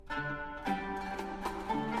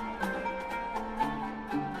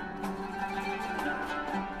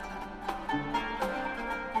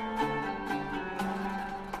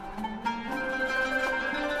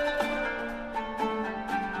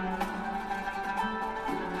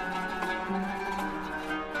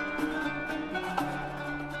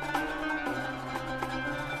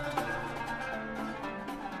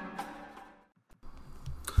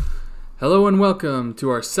Hello and welcome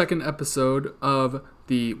to our second episode of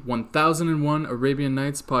the 1001 Arabian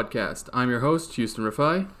Knights podcast. I'm your host, Houston and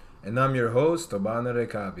Oban. And I'm your host, Oban.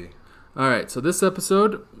 Alright, so this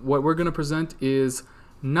episode, what we're going to present is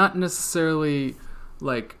not necessarily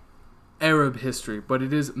like Arab history, but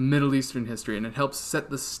it is Middle Eastern history, and it helps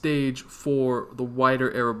set the stage for the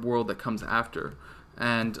wider Arab world that comes after,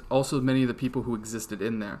 and also many of the people who existed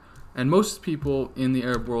in there. And most people in the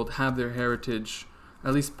Arab world have their heritage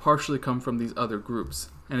at least partially come from these other groups,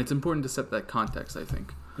 and it's important to set that context, I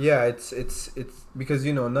think. Yeah, it's because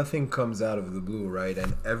nothing comes out of the blue, right?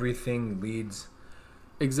 And everything leads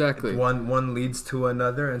exactly one leads to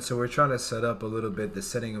another, and so we're trying to set up a little bit the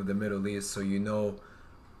setting of the Middle East, so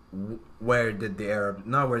where did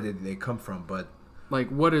they come from, but like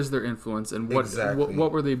what is their influence and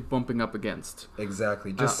what were they bumping up against?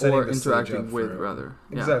 Exactly, just setting or the interacting stage up with rather.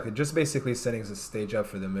 Exactly, just basically setting the stage up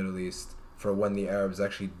for the Middle East. For when the Arabs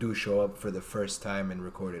actually do show up for the first time in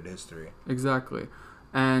recorded history. Exactly.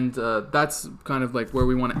 And that's kind of like where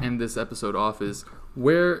we want to end this episode off, is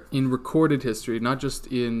where in recorded history, not just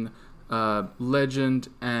in legend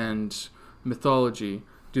and mythology,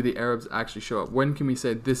 do the Arabs actually show up? When can we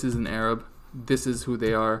say this is an Arab, this is who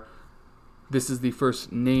they are, this is the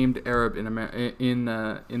first named Arab in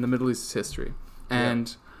the Middle East's history?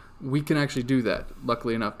 And we can actually do that,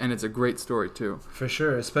 luckily enough, and it's a great story too. For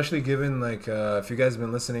sure, especially given if you guys have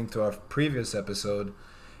been listening to our previous episode,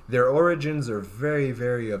 their origins are very,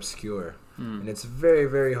 very obscure, and it's very,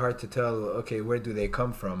 very hard to tell. Okay, where do they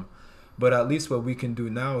come from? But at least what we can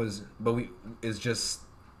do now is just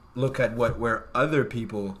look at where other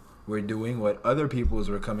people were doing, what other peoples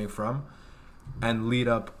were coming from, and lead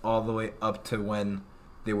up all the way up to when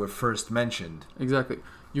they were first mentioned. Exactly.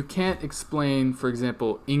 You can't explain, for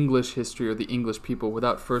example, English history or the English people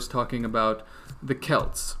without first talking about the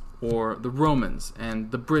Celts or the Romans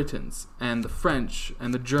and the Britons and the French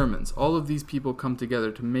and the Germans. All of these people come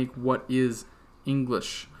together to make what is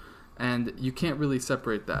English, and you can't really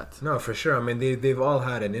separate that. No, for sure. I mean, they've all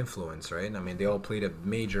had an influence, right? I mean, they all played a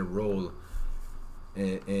major role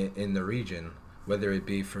in the region, whether it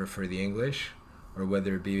be for the English or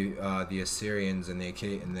whether it be the Assyrians and the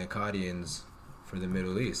Akkadians for the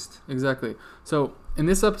Middle East. Exactly. So in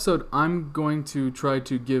this episode, I'm going to try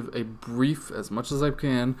to give a brief, as much as I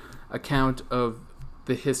can, account of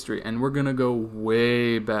the history, and we're going to go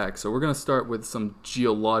way back. So we're going to start with some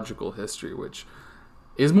geological history, which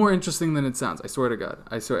is more interesting than it sounds. I swear to God.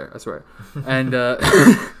 I swear. And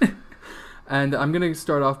and I'm going to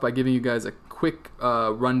start off by giving you guys a quick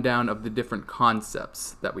rundown of the different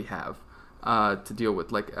concepts that we have to deal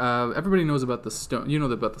with. Like everybody knows about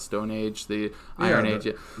the about the Stone Age, the Iron Age,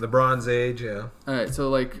 the Bronze Age. Yeah. All right, so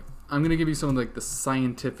like I'm gonna give you some of like the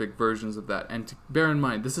scientific versions of that, and to bear in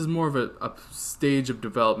mind, this is more of a stage of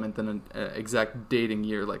development than an exact dating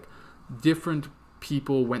year. Like different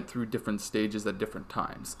people went through different stages at different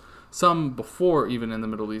times. Some before even in the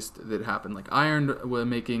Middle East that happened. Like iron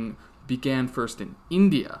making began first in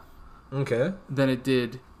India. Okay. Than it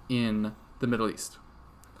did in the Middle East.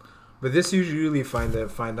 But this you usually find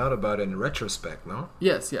out about in retrospect, no?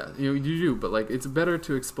 Yes, yeah, you do. But like, it's better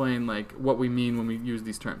to explain like what we mean when we use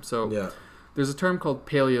these terms. So, there's a term called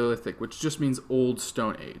Paleolithic, which just means Old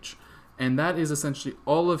Stone Age, and that is essentially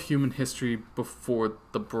all of human history before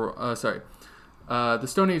the the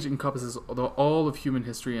Stone Age encompasses all of human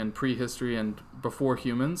history and prehistory and before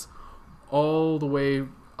humans, all the way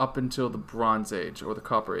up until the Bronze Age or the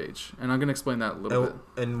Copper Age, and I'm gonna explain that a little bit.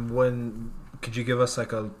 And when. Could you give us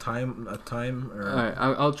like a time? Or? All right,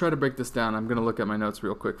 I'll try to break this down. I'm going to look at my notes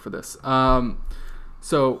real quick for this.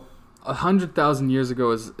 So 100,000 years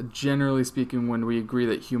ago is, generally speaking, when we agree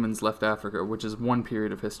that humans left Africa, which is one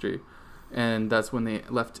period of history, and that's when they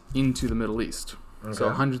left into the Middle East. Okay. So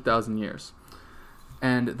 100,000 years.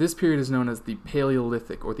 And this period is known as the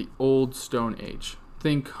Paleolithic or the Old Stone Age.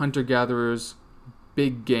 Think hunter-gatherers,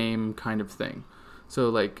 big game kind of thing. So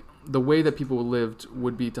like, the way that people lived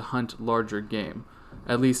would be to hunt larger game,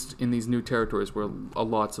 at least in these new territories where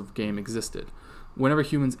lots of game existed. Whenever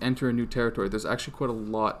humans enter a new territory, there's actually quite a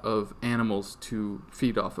lot of animals to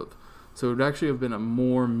feed off of. So it would actually have been a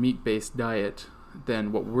more meat-based diet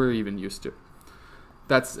than what we're even used to.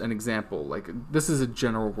 That's an example. Like, this is a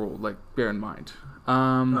general rule, like, bear in mind.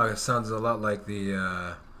 It sounds a lot like the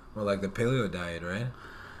paleo diet, right?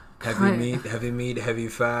 Heavy meat, heavy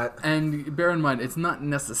fat. And bear in mind, it's not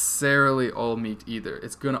necessarily all meat either.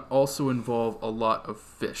 It's going to also involve a lot of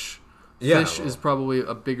fish. Fish is probably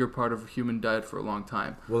a bigger part of human diet for a long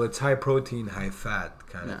time. Well, it's high protein, high fat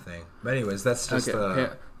kind of thing. But anyways, that's just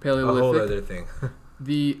a Paleolithic, whole other thing.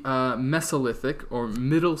 The Mesolithic or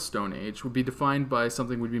Middle Stone Age would be defined by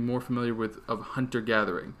something we'd be more familiar with of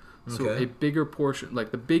hunter-gathering. So Okay. a bigger portion,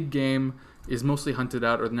 like the big game is mostly hunted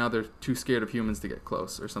out, or now they're too scared of humans to get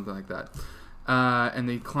close, or something like that. And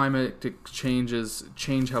the climatic changes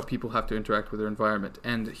change how people have to interact with their environment.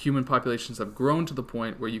 And human populations have grown to the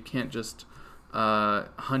point where you can't just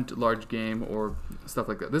hunt large game or stuff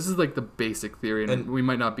like that. This is like the basic theory, and we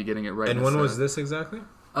might not be getting it right. And when was this exactly?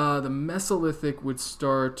 The Mesolithic would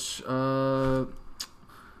start, I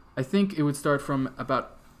think it would start from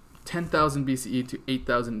about 10,000 BCE to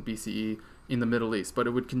 8,000 BCE in the Middle East, but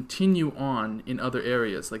it would continue on in other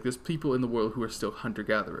areas. Like there's people in the world who are still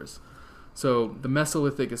hunter-gatherers. So the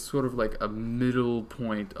Mesolithic is sort of like a middle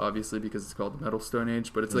point, obviously, because it's called the Metal Stone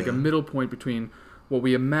Age, but it's like a middle point between what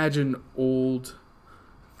we imagine old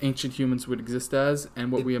ancient humans would exist as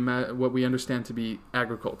and what we understand to be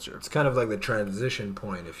agriculture. It's kind of like the transition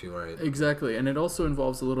point, if you will. Exactly, and it also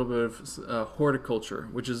involves a little bit of horticulture,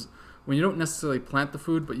 which is when you don't necessarily plant the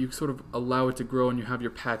food, but you sort of allow it to grow and you have your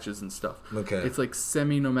patches and stuff. Okay. It's like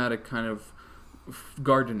semi-nomadic kind of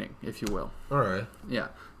gardening, if you will. All right. Yeah,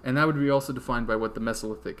 and that would be also defined by what the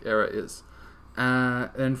Mesolithic era is.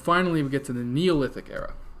 And finally, we get to the Neolithic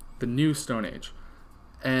era, the New Stone Age.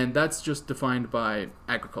 And that's just defined by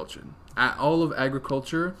agriculture. All of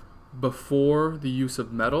agriculture before the use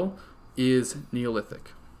of metal is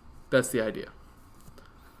Neolithic. That's the idea.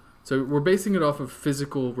 So we're basing it off of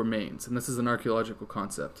physical remains, and this is an archaeological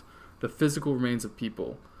concept. The physical remains of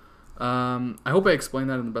people. I hope I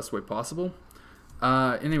explained that in the best way possible.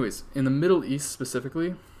 Anyways, in the Middle East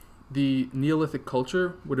specifically, the Neolithic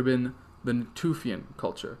culture would have been the Natufian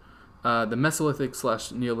culture. The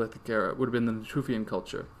Mesolithic / Neolithic era would have been the Natufian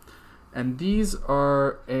culture. And these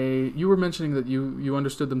are you were mentioning that you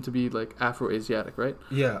understood them to be like Afro-Asiatic, right?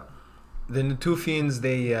 Yeah. The Natufians,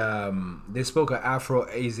 they spoke an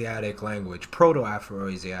Afro-Asiatic language,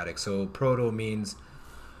 Proto-Afro-Asiatic. So proto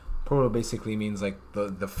basically means like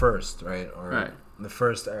the first, right? Or right. The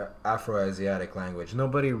first Afro-Asiatic language.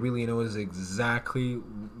 Nobody really knows exactly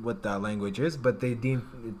what that language is, but they deem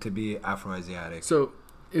it to be Afro-Asiatic. So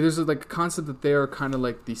there's like a concept that they are kind of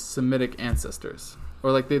like the Semitic ancestors,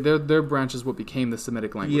 or like their branch is what became the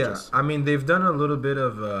Semitic languages. Yeah, I mean they've done a little bit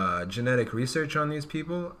of genetic research on these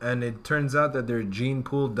people, and it turns out that their gene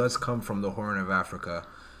pool does come from the Horn of Africa.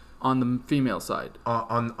 On the female side.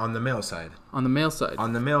 On the male side. On the male side.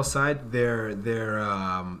 On the male side, their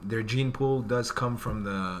gene pool does come from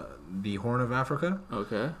the Horn of Africa.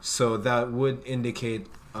 Okay. So that would indicate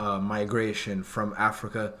migration from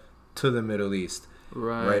Africa to the Middle East.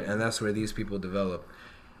 Right, and that's where these people develop.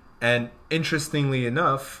 And interestingly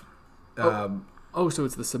enough, so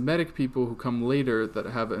it's the Semitic people who come later that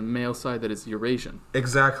have a male side that is Eurasian.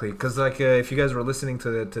 Exactly, because like if you guys were listening to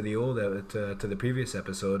the previous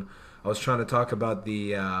episode, I was trying to talk about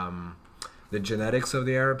the genetics of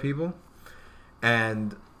the Arab people,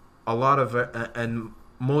 and a lot of and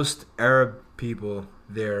most Arab people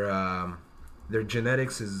their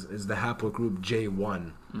genetics is the haplogroup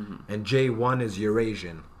J1, and J1 is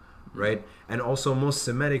Eurasian, right? And also most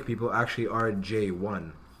Semitic people actually are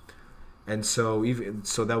J1, and so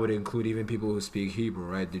that would include even people who speak Hebrew,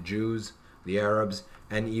 right? The Jews, the Arabs,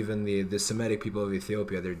 and even the Semitic people of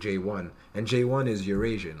Ethiopia, they're J1, and J1 is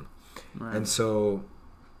Eurasian, right. And so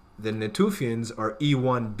the Natufians are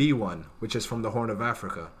E1B1, which is from the Horn of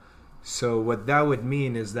Africa. So what that would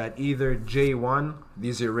mean is that either J1,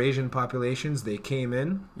 these Eurasian populations, they came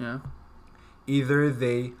in. Yeah. Either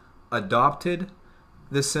they adopted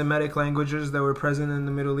the Semitic languages that were present in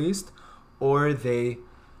the Middle East, or they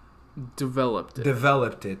developed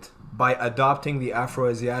it by adopting the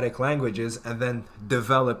Afro-Asiatic languages and then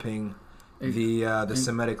developing the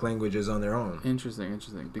Semitic languages on their own. Interesting.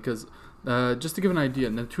 Because just to give an idea,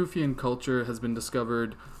 Natufian culture has been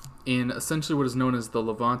discovered in essentially what is known as the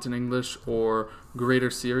Levant in English, or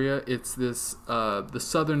Greater Syria. It's this the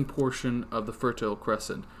southern portion of the Fertile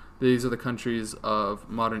Crescent. These are the countries of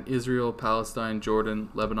modern Israel, Palestine, Jordan,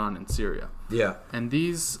 Lebanon, and Syria. Yeah. And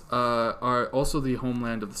these are also the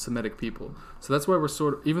homeland of the Semitic people. So that's why we're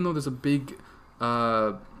sort of, even though there's a big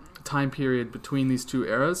time period between these two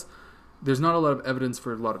eras, there's not a lot of evidence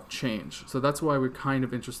for a lot of change. So that's why we're kind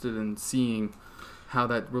of interested in seeing how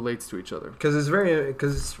that relates to each other. Because it's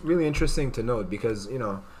really interesting to note, because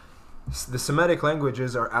the Semitic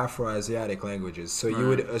languages are Afro-Asiatic languages, so you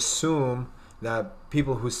would assume that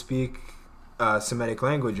people who speak Semitic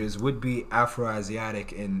languages would be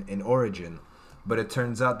Afro-Asiatic in origin, but it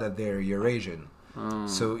turns out that they're Eurasian.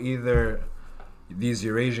 So either these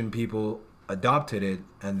Eurasian people adopted it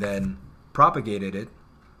and then propagated it,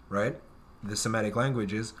 right, the Semitic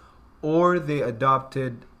languages, or they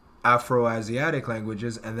adopted Afro-Asiatic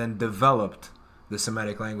languages and then developed the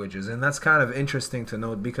Semitic languages. And that's kind of interesting to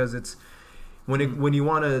note, because it's when you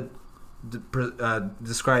want to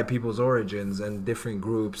describe people's origins and different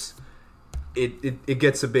groups, it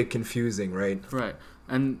gets a bit confusing, right? Right.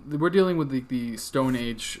 And we're dealing with the Stone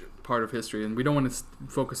Age part of history, and we don't want to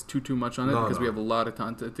focus too much on it because we have a lot of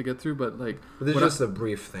content to get through, but this is just a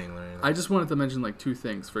brief thing. Right? I just wanted to mention two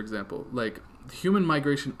things. For example, human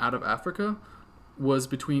migration out of Africa was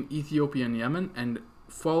between Ethiopia and Yemen and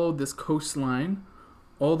followed this coastline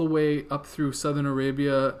all the way up through southern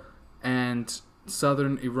Arabia and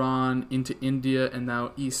southern Iran into India, and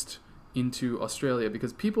now east into Australia,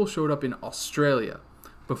 because people showed up in Australia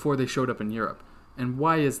before they showed up in Europe. And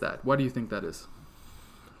why is that? Why do you think that is?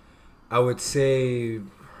 I would say,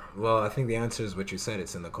 well, I think the answer is what you said.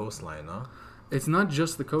 It's in the coastline, no? It's not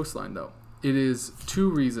just the coastline, though. It is two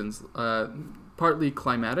reasons. Partly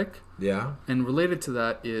climatic. Yeah. And related to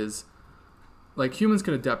that is, humans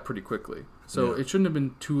can adapt pretty quickly. So it shouldn't have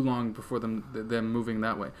been too long before them moving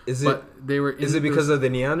that way. Is it because of the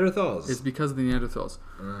Neanderthals? It's because of the Neanderthals.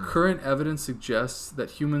 Current evidence suggests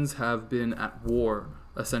that humans have been at war,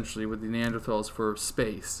 essentially, with the Neanderthals for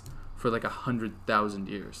space for 100,000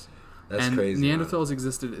 years. That's crazy. Neanderthals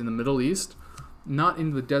existed in the Middle East, not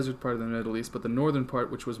in the desert part of the Middle East, but the northern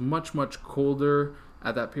part, which was much, much colder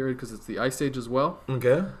at that period because it's the Ice Age as well.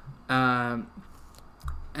 Okay.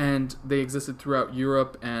 And they existed throughout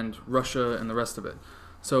Europe and Russia and the rest of it.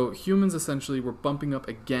 So humans essentially were bumping up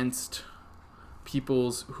against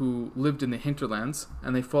peoples who lived in the hinterlands,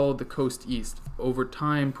 and they followed the coast east, over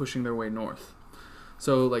time pushing their way north.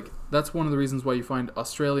 So that's one of the reasons why you find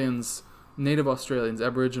Australians, native Australians,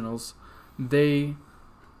 Aboriginals, they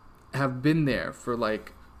have been there for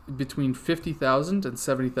between 50,000 and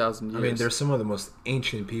 70,000 years. I mean, they're some of the most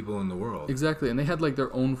ancient people in the world. Exactly, and they had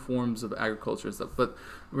their own forms of agriculture and stuff. But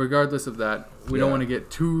regardless of that, we don't want to get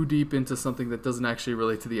too deep into something that doesn't actually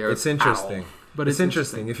relate to the Arabs. It's interesting. But it's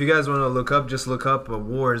interesting. If you guys want to look up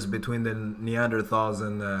wars between the Neanderthals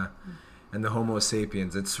and the Homo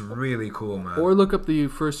sapiens. It's really cool, man. Or look up the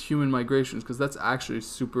first human migrations, because that's actually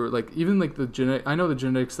super, even the genetic, I know the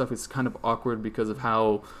genetic stuff is kind of awkward because of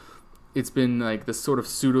how it's been this sort of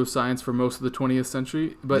pseudoscience for most of the 20th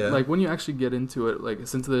century, but when you actually get into it,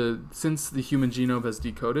 since the human genome has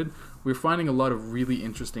decoded, we're finding a lot of really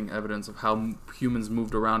interesting evidence of how humans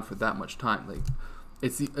moved around for that much time.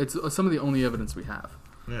 It's some of the only evidence we have.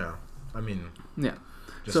 Yeah, I mean,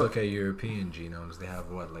 just look at European genomes. They have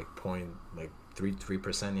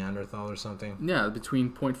 3% Neanderthal or something. Yeah,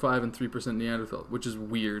 between 0.5 and 3% Neanderthal, which is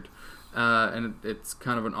weird. And it's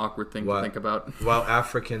kind of an awkward thing to think about. While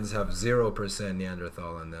Africans have 0%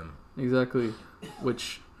 Neanderthal in them. Exactly.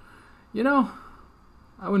 Which, I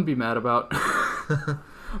wouldn't be mad about.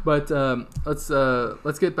 But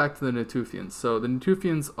let's get back to the Natufians. So the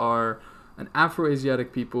Natufians are an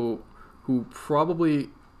Afro-Asiatic people who probably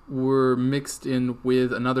were mixed in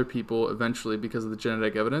with another people eventually because of the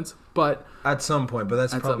genetic evidence. But at some point, but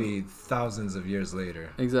that's probably thousands of years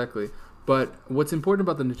later. Exactly. But what's important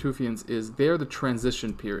about the Natufians is they're the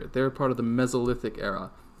transition period. They're part of the Mesolithic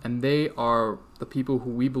era, and they are the people who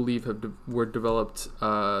we believe who developed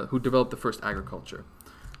the first agriculture.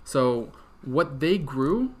 So what they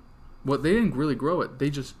grew, they didn't really grow it. They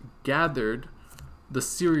just gathered the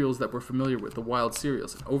cereals that we're familiar with, the wild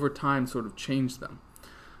cereals, and over time sort of changed them.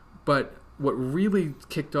 But what really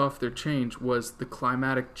kicked off their change was the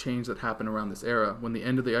climatic change that happened around this era. When the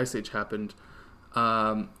end of the Ice Age happened,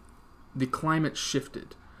 the climate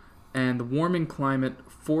shifted, and the warming climate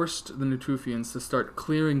forced the Natufians to start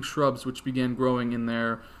clearing shrubs which began growing in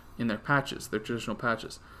their patches, their traditional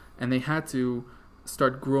patches, and they had to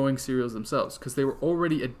start growing cereals themselves because they were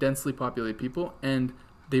already a densely populated people, and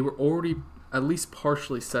they were already at least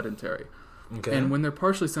partially sedentary. Okay. And when they're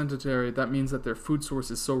partially sedentary, that means that their food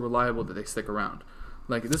source is so reliable that they stick around.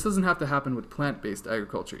 This doesn't have to happen with plant-based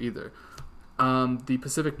agriculture either. The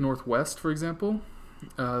Pacific Northwest, for example,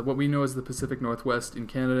 what we know as the Pacific Northwest in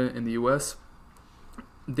Canada and the U.S.,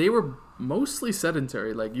 they were mostly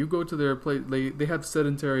sedentary. You go to their place, they have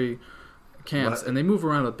sedentary camps, and they move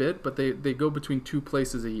around a bit, but they go between two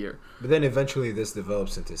places a year. But then eventually this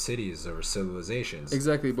develops into cities or civilizations.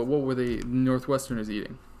 Exactly, but what were the Northwesterners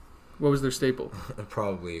eating? What was their staple?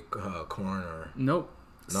 Probably corn or... Nope.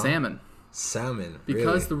 No? Salmon. Salmon,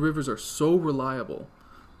 because the rivers are so reliable.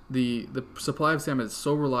 The supply of salmon is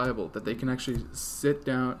so reliable that they can actually sit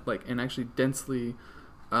down and actually densely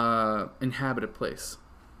inhabit a place.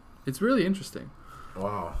 It's really interesting.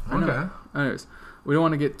 Wow. Okay. Anyways, we don't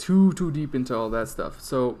want to get too deep into all that stuff.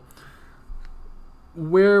 So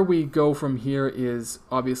where we go from here is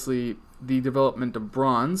obviously the development of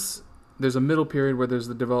bronze. There's a middle period where there's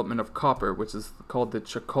the development of copper, which is called the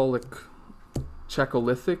Chalcolithic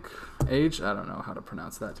age. I don't know how to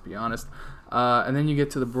pronounce that, to be honest. And then you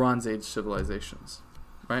get to the Bronze Age civilizations,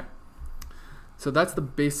 right? So that's the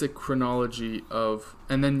basic chronology of,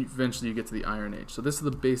 and then eventually you get to the Iron Age. So this is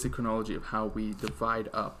the basic chronology of how we divide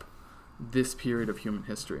up this period of human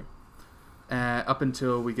history. Up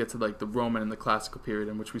until we get to like the Roman and the Classical period,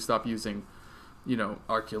 in which we stop using,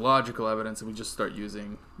 archaeological evidence and we just start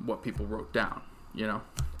using what people wrote down,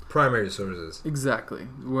 Primary sources. Exactly.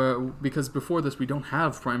 Because before this, we don't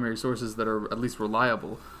have primary sources that are at least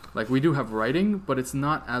reliable. Like, we do have writing, but it's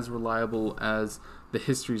not as reliable as the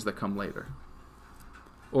histories that come later.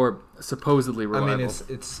 Or supposedly reliable. I mean,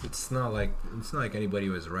 it's not like anybody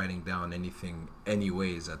was writing down anything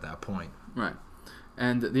anyways at that point. Right.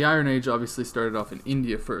 And the Iron Age obviously started off in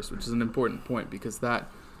India first, which is an important point because that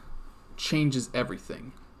changes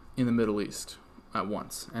everything in the Middle East at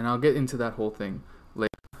once. And I'll get into that whole thing later.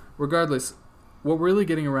 Regardless, what we're really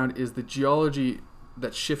getting around is the geology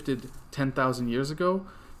that shifted 10,000 years ago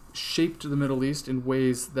shaped the Middle East in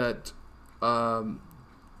ways that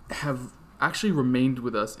have actually remained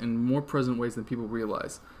with us in more present ways than people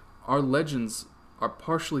realize. Our legends are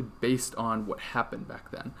partially based on what happened back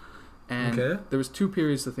then. And there was two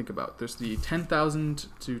periods to think about. There's the 10,000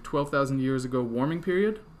 to 12,000 years ago warming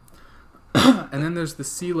period, and then there's the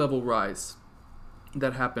sea level rise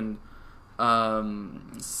that happened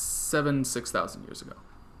 6,000 years ago,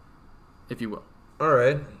 if you will. All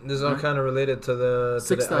right, this is all kind of related to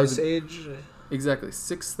the Ice Age. Exactly,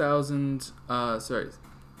 6,000.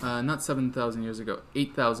 Not 7,000 years ago,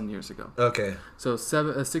 8,000 years ago. Okay. So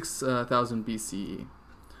 6,000 BCE.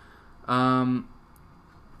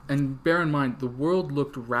 And bear in mind, the world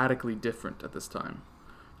looked radically different at this time.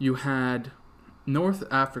 You had North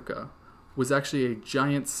Africa was actually a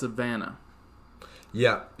giant savanna.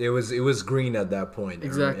 Yeah, it was green at that point.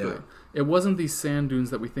 Exactly. Yeah. It wasn't these sand dunes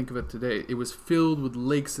that we think of it today. It was filled with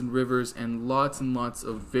lakes and rivers and lots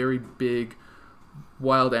of very big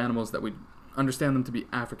wild animals that we understand them to be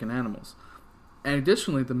African animals. And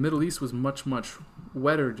additionally, the Middle East was much, much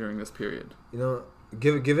wetter during this period.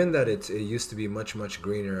 Given that it used to be much, much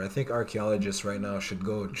greener, I think archaeologists right now should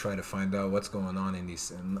go try to find out what's going on in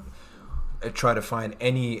these and try to find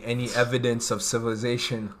any evidence of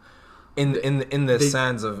civilization in the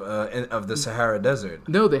sands of the Sahara Desert.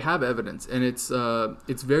 No, they have evidence, and it's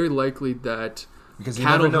very likely that because you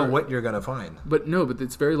never know what you're gonna find. But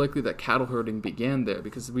it's very likely that cattle herding began there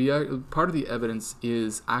because part of the evidence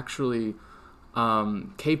is actually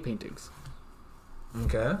cave paintings.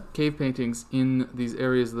 Okay. Cave paintings in these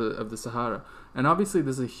areas of the Sahara. And obviously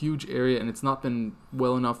this is a huge area and it's not been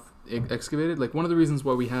well enough excavated. Like, one of the reasons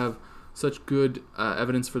why we have such good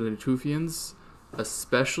evidence for the Natufians,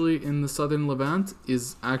 especially in the southern Levant,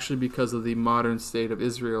 is actually because of the modern state of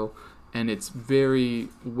Israel and its very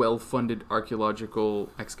well-funded archaeological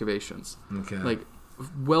excavations. Okay. Like,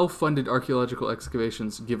 well-funded archaeological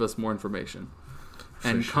excavations give us more information.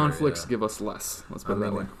 And conflicts give us less. Let's put it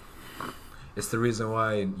that way. It's the reason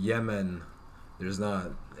why Yemen, there's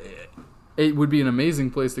not... It would be an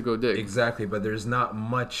amazing place to go dig. Exactly, but there's not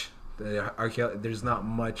much... There's not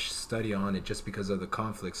much study on it just because of the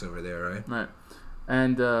conflicts over there, right? Right.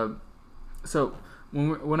 And so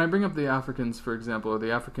when I bring up the Africans, for example, or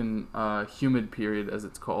the African humid period, as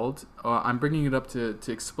it's called, I'm bringing it up to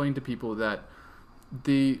explain to people that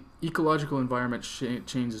the ecological environment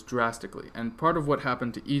changes drastically. And part of what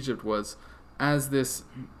happened to Egypt was, as this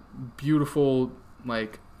beautiful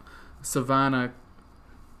savanna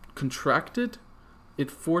contracted,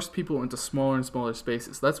 it forced people into smaller and smaller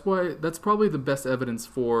spaces. That's probably the best evidence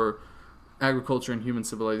for agriculture and human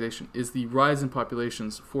civilization, is the rise in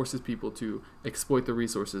populations forces people to exploit the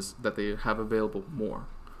resources that they have available more,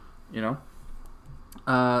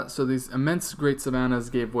 so these immense great savannas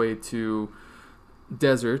gave way to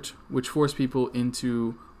desert, which forced people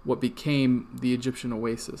into what became the Egyptian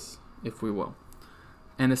oasis, if we will.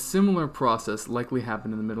 And a similar process likely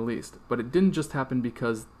happened in the Middle East. But it didn't just happen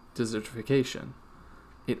because desertification.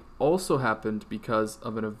 It also happened because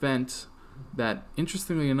of an event that,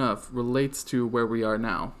 interestingly enough, relates to where we are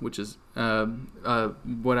now, which is,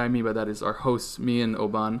 what I mean by that is our hosts, me and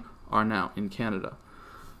Oban, are now in Canada.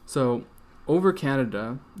 So, over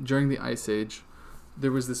Canada, during the Ice Age,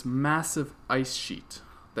 there was this massive ice sheet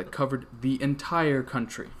that covered the entire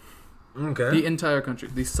country. Okay. The entire country.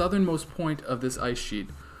 The southernmost point of this ice sheet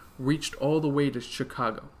reached all the way to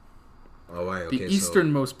Chicago. Oh, right. Okay, the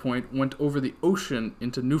easternmost point went over the ocean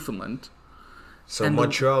into Newfoundland. So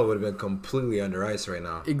Montreal would have been completely under ice right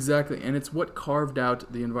now. Exactly, and it's what carved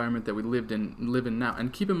out the environment that we live in now.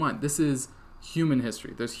 And keep in mind, this is human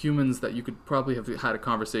history. There's humans that you could probably have had a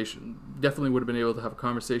conversation. Definitely would have been able to have a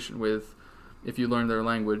conversation with if you learned their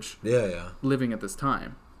language. Yeah. Living at this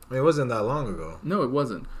time. It wasn't that long ago. No, it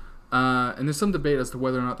wasn't. And there's some debate as to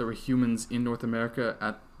whether or not there were humans in North America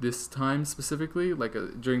at this time specifically, like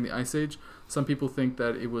during the Ice Age. Some people think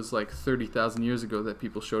that it was like 30,000 years ago that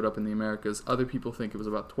people showed up in the Americas. Other people think it was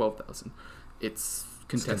about 12,000. It's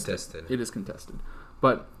contested. It is contested.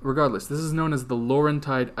 But regardless, this is known as the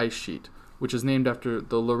Laurentide Ice Sheet, which is named after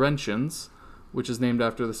the Laurentians, which is named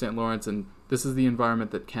after the St. Lawrence, and this is the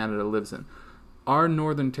environment that Canada lives in. Our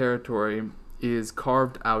northern territory is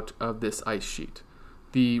carved out of this ice sheet.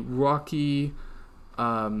 The rocky,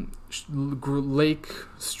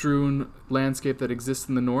 lake-strewn landscape that exists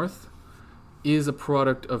in the north is a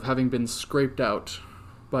product of having been scraped out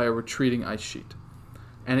by a retreating ice sheet.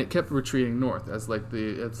 And it kept retreating north as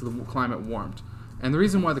the climate warmed. And the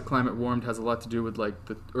reason why the climate warmed has a lot to do with like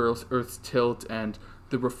the Earth's tilt and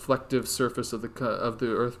the reflective surface of the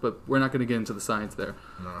Earth, but we're not going to get into the science there.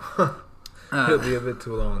 No. It'll be a bit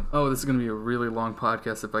too long. Oh, this is going to be a really long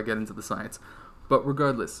podcast if I get into the science. But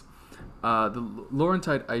regardless, the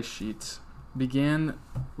Laurentide ice sheet began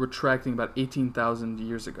retracting about 18,000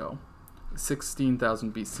 years ago,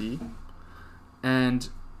 16,000 BC, and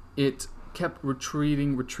it kept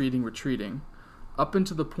retreating, up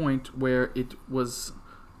into the point where it was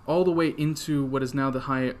all the way into what is now the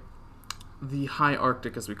high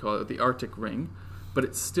Arctic, as we call it, the Arctic Ring, but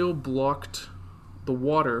it still blocked the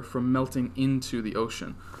water from melting into the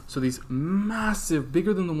ocean. So these massive,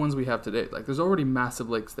 bigger than the ones we have today, like there's already massive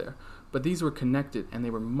lakes there, but these were connected and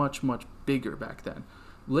they were much, much bigger back then.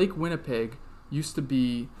 Lake Winnipeg used to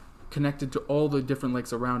be connected to all the different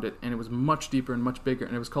lakes around it, and it was much deeper and much bigger,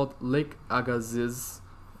 and it was called Lake Agassiz.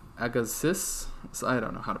 So I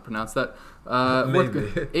don't know how to pronounce that.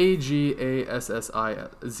 Maybe. Agassiz.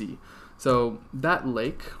 So that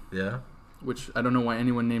lake, which I don't know why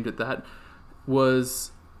anyone named it that,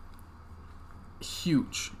 was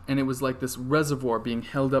huge, and it was like this reservoir being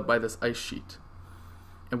held up by this ice sheet.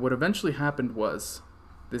 And what eventually happened was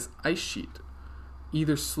this ice sheet,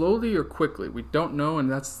 either slowly or quickly, we don't know,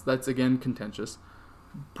 and that's again contentious,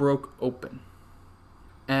 broke open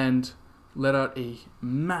and let out a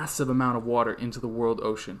massive amount of water into the world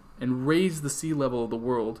ocean and raised the sea level of the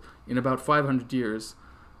world in about 500 years,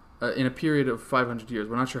 in a period of 500 years.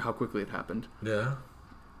 We're not sure how quickly it happened. Yeah.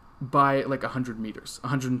 By like 100 meters,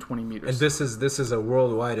 120 meters. And this is a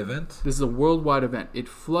worldwide event? This is a worldwide event. It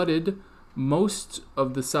flooded most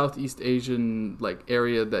of the Southeast Asian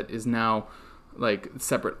area that is now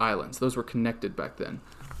separate islands. Those were connected back then.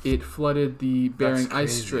 It flooded the Bering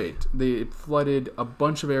Ice Strait. It flooded a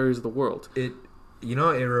bunch of areas of the world. It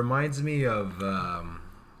reminds me of the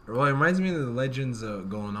legends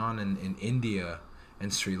going on in India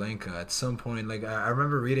and Sri Lanka at some point. Like I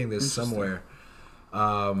remember reading this somewhere.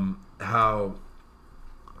 How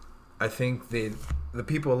I think the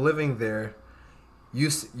people living there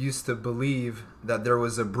used to believe that there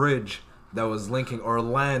was a bridge that was linking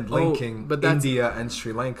India and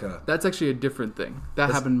Sri Lanka. That's actually a different thing.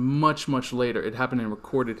 That's happened much, much later. It happened in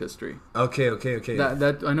recorded history. Okay.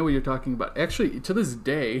 That I know what you're talking about. Actually, to this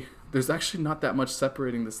day, there's actually not that much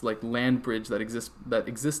separating this land bridge that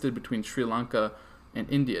existed between Sri Lanka and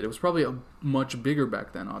India. It was probably much bigger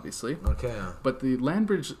back then, obviously. Okay. But the land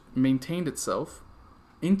bridge maintained itself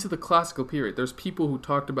into the classical period. There's people who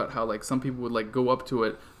talked about how some people would go up to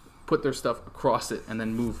it, put their stuff across it, and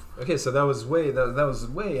then move. Okay, so that was way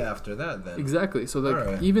after that then. Exactly.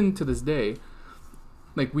 So even to this day,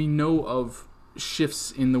 we know of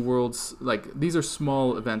shifts in the world's these are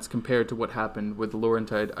small events compared to what happened with the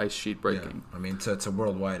Laurentide ice sheet breaking. Yeah. I mean, it's a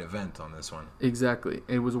worldwide event on this one. Exactly.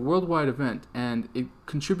 It was a worldwide event, and it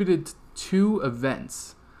contributed to two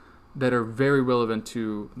events that are very relevant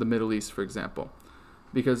to the Middle East, for example.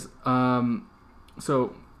 Because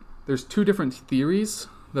so there's two different theories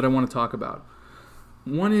that I want to talk about.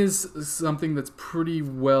 One is something that's pretty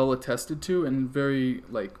well attested to and very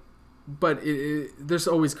but there's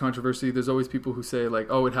always controversy. There's always people who say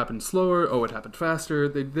oh, it happened slower, oh, it happened faster.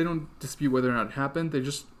 They don't dispute whether or not it happened. They're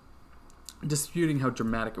just disputing how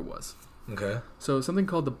dramatic it was. Okay. So something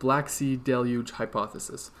called the Black Sea Deluge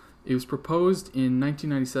Hypothesis. It was proposed in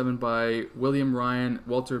 1997 by William Ryan,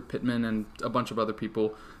 Walter Pittman, and a bunch of other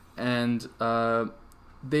people. And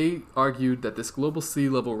they argued that this global sea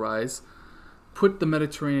level rise put the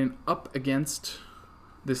Mediterranean up against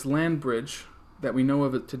this land bridge that we know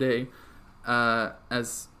of it today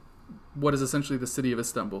as what is essentially the city of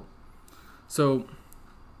Istanbul. So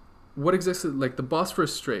what existed, like the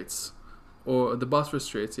Bosphorus Straits, or the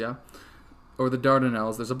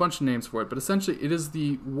Dardanelles. There's a bunch of names for it, but essentially it is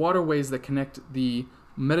the waterways that connect the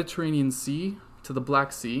Mediterranean Sea to the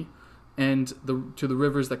Black Sea and to the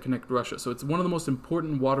rivers that connect Russia. So it's one of the most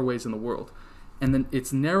important waterways in the world. And then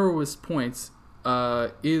its narrowest points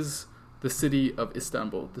is the city of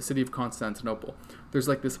Istanbul, the city of Constantinople. There's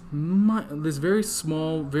like this very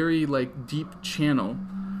small, very like deep channel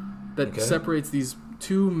that separates these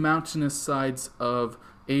two mountainous sides of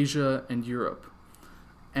Asia and Europe.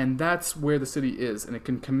 And that's where the city is, and it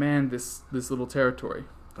can command this little territory.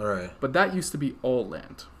 All right. But that used to be all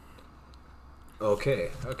land.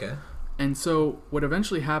 Okay. And so what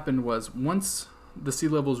eventually happened was, once the sea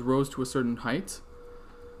levels rose to a certain height,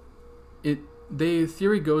 the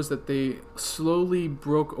theory goes that they slowly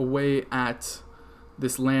broke away at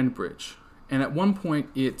this land bridge. And at one point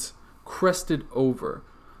it crested over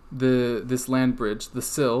this land bridge, the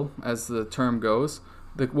sill, as the term goes.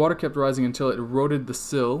 The water kept rising until it eroded the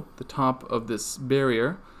sill, the top of this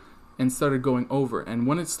barrier, and started going over. And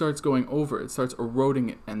when it starts going over, it starts eroding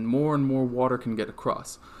it, and more water can get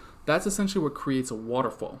across. That's essentially what creates a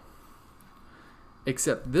waterfall.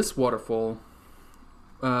 Except this waterfall,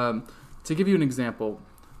 to give you an example,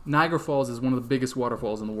 Niagara Falls is one of the biggest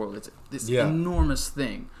waterfalls in the world. It's this enormous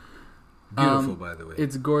thing. Beautiful, by the way.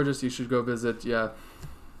 It's gorgeous. You should go visit. Yeah.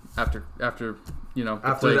 After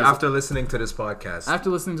listening to this podcast. After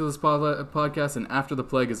listening to this podcast and after the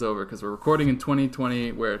plague is over, because we're recording in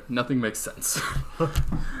 2020 where nothing makes sense.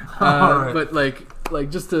 Right. But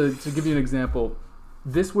like just to give you an example,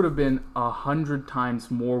 this would have been 100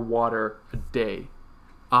 times more water a day.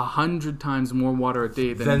 100 times more water a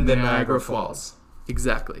day than the Niagara Falls.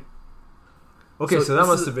 Exactly. Okay, so that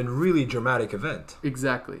must have been a really dramatic event.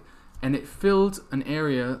 Exactly. And it filled an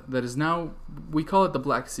area that is now, we call it the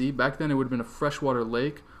Black Sea. Back then it would have been a freshwater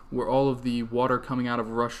lake where all of the water coming out of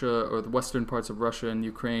Russia or the western parts of Russia and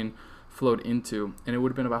Ukraine flowed into. And it would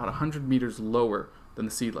have been about 100 meters lower than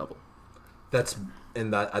the sea level. That's at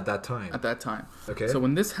that time? At that time. Okay. So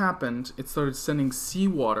when this happened, it started sending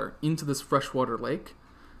seawater into this freshwater lake.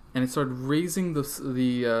 And it started raising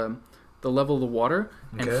the level of the water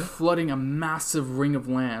and flooding a massive ring of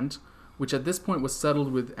land, which at this point was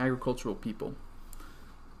settled with agricultural people.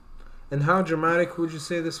 And how dramatic would you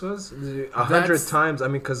say this was? 100 times? I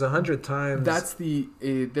mean, because 100 times... That's the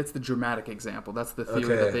dramatic example. That's the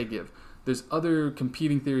theory that they give. There's other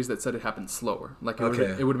competing theories that said it happened slower. Like it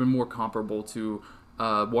would have been more comparable to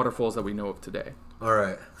waterfalls that we know of today. All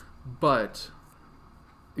right. But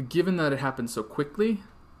given that it happened so quickly,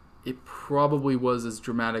 it probably was as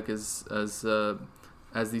dramatic as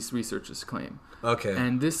these researchers claim. Okay.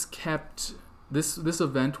 And this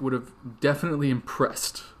event would have definitely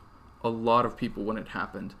impressed a lot of people when it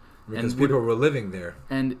happened. Because people were living there.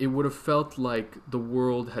 And it would have felt like the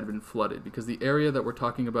world had been flooded, because the area that we're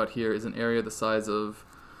talking about here is an area the size of,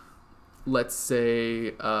 let's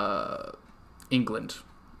say, England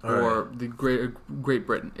or the Great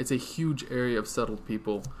Britain. It's a huge area of settled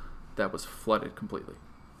people that was flooded completely.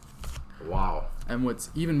 Wow. And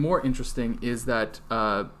what's even more interesting is that,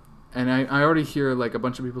 and I already hear like a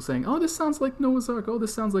bunch of people saying, "Oh, this sounds like Noah's Ark. Oh,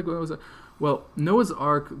 this sounds like Noah's Ark." Well, Noah's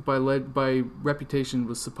Ark, by reputation,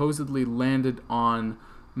 was supposedly landed on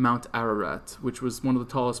Mount Ararat, which was one of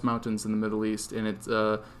the tallest mountains in the Middle East, and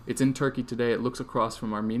it's in Turkey today. It looks across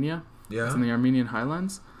from Armenia. Yeah. It's in the Armenian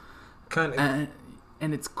highlands. Kind of.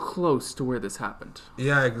 And it's close to where this happened.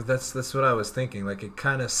 Yeah, that's what I was thinking. Like, it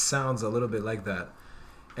kind of sounds a little bit like that.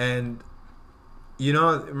 And, you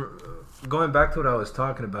know, going back to what I was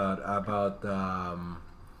talking about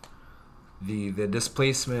the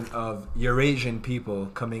displacement of Eurasian people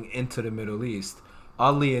coming into the Middle East,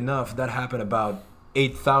 oddly enough, that happened about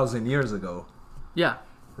 8,000 years ago. Yeah.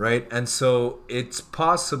 Right? And so it's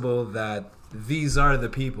possible that these are the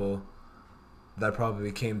people that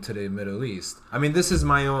probably came to the Middle East. I mean, this is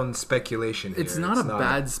my own speculation here. It's not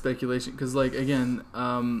bad speculation, because, like, again,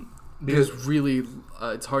 there's really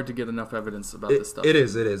it's hard to get enough evidence about this stuff. It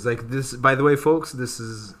is. Like, this, by the way, folks, this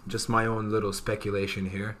is just my own little speculation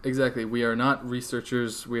here. Exactly. We are not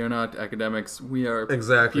researchers. We are not academics. We are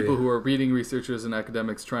people who are reading researchers and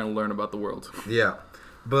academics trying to learn about the world. Yeah.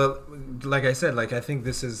 But like I said, like, I think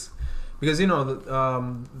this is... Because, you know,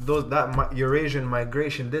 that Eurasian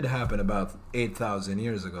migration did happen about 8,000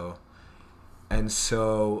 years ago. And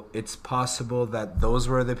so it's possible that those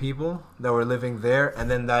were the people that were living there, and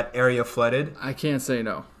then that area flooded. I can't say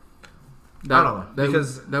no. I don't know.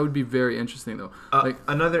 Because that would be very interesting, though.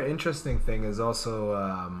 Another interesting thing is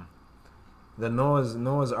also the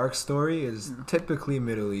Noah's Ark story is typically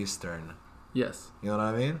Middle Eastern. Yes. You know what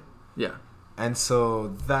I mean? Yeah. And so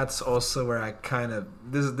that's also where I kind of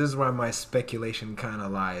this is where my speculation kind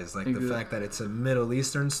of lies, like the fact that it's a Middle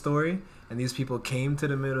Eastern story, and these people came to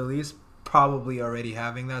the Middle East probably already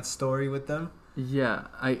having that story with them. Yeah,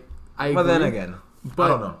 I But agree, then again, but I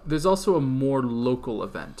don't know. there's also a more local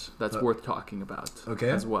event that's worth talking about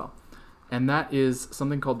as well, and that is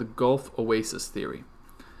something called the Gulf Oasis theory.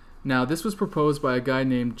 Now, this was proposed by a guy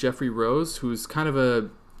named Jeffrey Rose, who's kind of a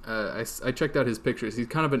I checked out his pictures. He's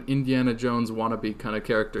kind of an Indiana Jones wannabe kind of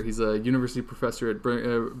character. He's a university professor at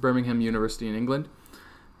Birmingham University in England,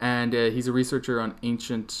 and he's a researcher on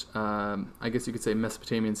ancient, I guess you could say,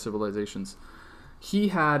 Mesopotamian civilizations. He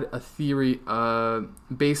had a theory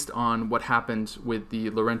based on what happened with the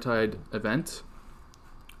Laurentide event,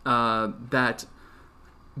 that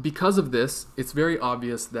because of this, it's very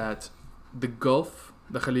obvious that the Gulf,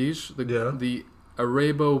 the Khalij, the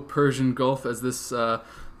Arabo-Persian Gulf, as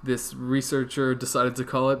this researcher decided to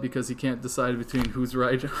call it, because he can't decide between who's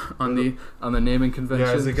right on the naming convention.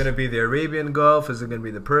 Yeah, is it going to be the Arabian Gulf? Is it going to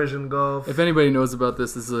be the Persian Gulf? If anybody knows about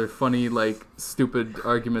this is a funny, like, stupid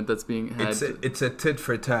argument that's being had. It's a tit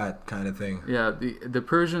for tat kind of thing. Yeah, the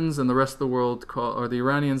Persians and the rest of the world the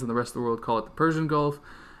Iranians and the rest of the world call it the Persian Gulf,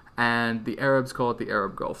 and the Arabs call it the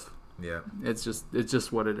Arab Gulf. Yeah, it's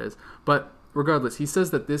just what it is. But regardless, he says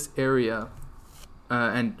that this area.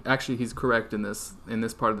 And actually, he's correct in this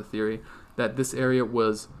part of the theory, that this area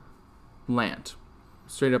was land,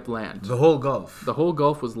 straight up land. The whole Gulf. The whole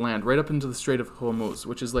Gulf was land, right up into the Strait of Hormuz,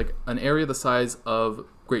 which is like an area the size of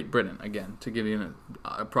Great Britain, again, to give you an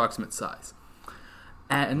approximate size.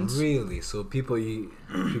 And really, so people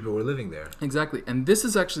were living there. Exactly, and this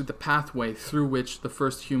is actually the pathway through which the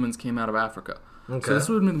first humans came out of Africa. Okay. So this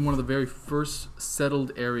would have been one of the very first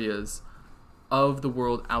settled areas of the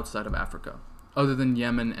world outside of Africa, other than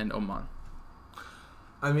Yemen and Oman.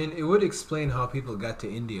 I mean, it would explain how people got to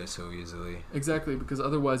India so easily. Exactly, because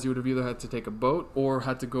otherwise you would have either had to take a boat or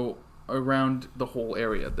had to go around the whole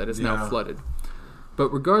area that is now flooded.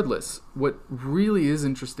 But regardless, what really is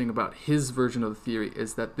interesting about his version of the theory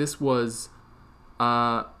is that this was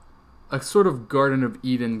a sort of Garden of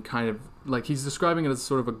Eden kind of, like he's describing it as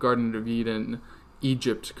sort of a Garden of Eden,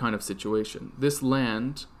 Egypt kind of situation. This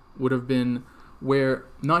land would have been where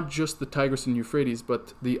not just the Tigris and Euphrates,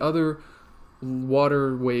 but the other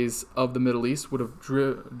waterways of the Middle East would have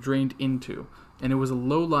drained into. And it was a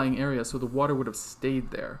low-lying area, so the water would have stayed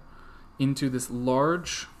there into this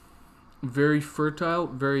large, very fertile,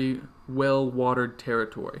 very well-watered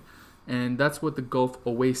territory. And that's what the Gulf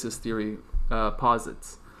Oasis theory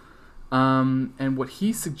posits. And what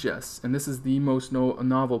he suggests, and this is the most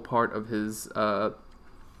novel part of his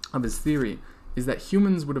theory, is that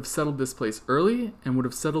humans would have settled this place early and would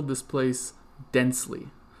have settled this place densely.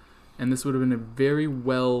 And this would have been a very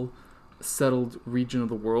well settled region of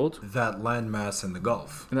the world. That landmass in the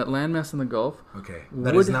Gulf. And that landmass in the Gulf. Okay.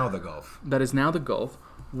 That is now the Gulf. That is now the Gulf.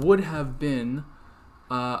 Would have been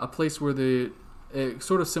a place where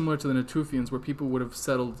sort of similar to the Natufians, where people would have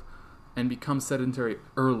settled and become sedentary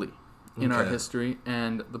early in our history,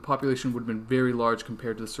 and the population would have been very large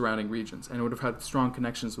compared to the surrounding regions, and it would have had strong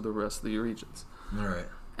connections with the rest of the regions. All right.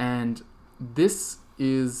 And this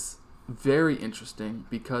is very interesting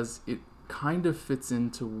because it kind of fits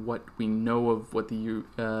into what we know of what the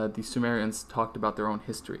Sumerians talked about their own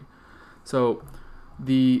history. So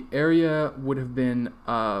the area would have been,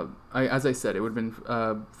 as I said, it would have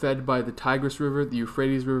been fed by the Tigris River, the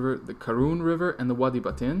Euphrates River, the Karun River, and the Wadi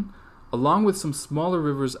Batin, along with some smaller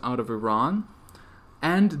rivers out of Iran,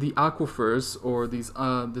 and the aquifers, or this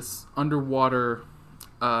underwater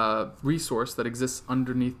resource that exists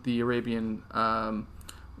underneath the Arabian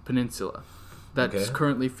Peninsula, that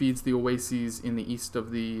currently feeds the oases in the east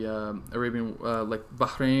of the Arabian, like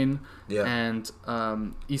Bahrain and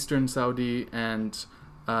Eastern Saudi and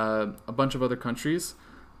a bunch of other countries,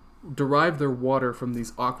 derive their water from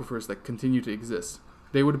these aquifers that continue to exist.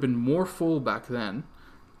 They would have been more full back then,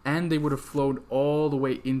 and they would have flowed all the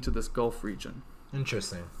way into this Gulf region.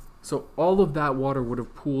 Interesting. So all of that water would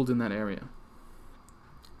have pooled in that area.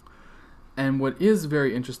 And what is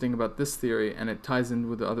very interesting about this theory, and it ties in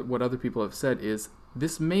with what other people have said, is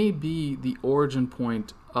this may be the origin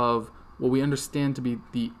point of what we understand to be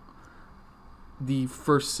the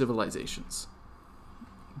first civilizations.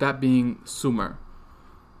 That being Sumer.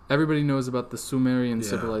 Everybody knows about the Sumerian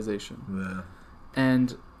civilization. Yeah.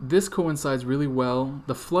 And this coincides really well,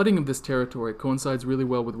 the flooding of this territory coincides really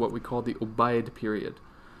well with what we call the Ubaid period.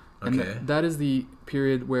 And that is the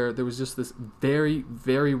period where there was just this very,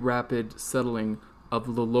 very rapid settling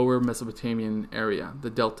of the lower Mesopotamian area, the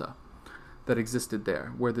delta, that existed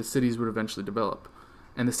there, where the cities would eventually develop.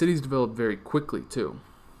 And the cities developed very quickly, too.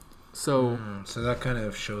 So so that kind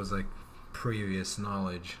of shows like previous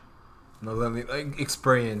knowledge, no, like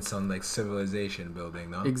experience on like civilization building,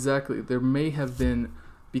 no? exactly, there may have been,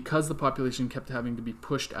 because the population kept having to be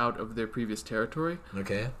pushed out of their previous territory.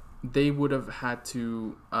 Okay. They would have had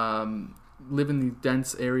to live in the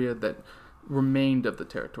dense area that remained of the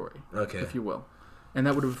territory, Okay. if you will, and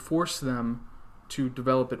that would have forced them to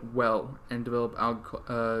develop it well and develop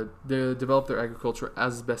their agriculture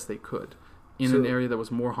as best they could in an area that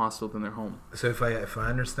was more hostile than their home. So if I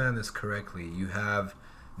understand this correctly,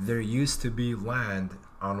 there used to be land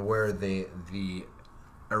on where the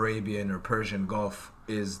Arabian or Persian Gulf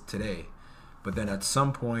is today, but then at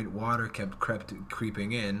some point water kept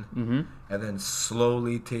creeping in, and then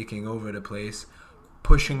slowly taking over the place,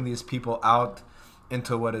 pushing these people out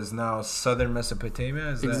into what is now southern Mesopotamia.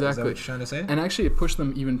 Is that what you're trying to say? And actually, it pushed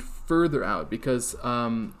them even further out because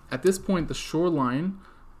at this point, the shoreline,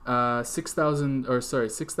 6,000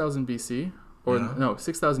 BC, or no,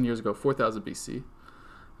 6,000 years ago, 4,000 BC,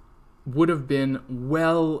 would have been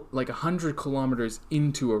well like 100 kilometers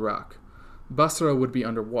into Iraq. Basra would be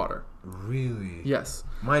underwater. Really? Yes.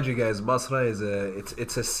 Mind you, guys, Basra is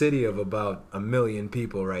it's a city of about 1 million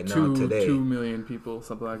people right now today. 2 million people,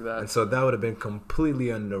 something like that. And so that would have been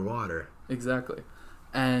completely underwater. Exactly.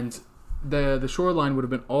 And the shoreline would have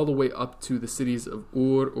been all the way up to the cities of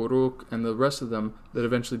Ur, Uruk, and the rest of them that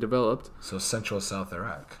eventually developed. So central South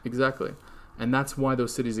Iraq. Exactly. And that's why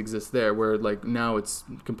those cities exist there, where like now it's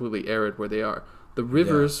completely arid where they are. The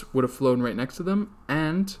rivers would have flown right next to them,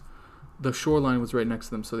 and the shoreline was right next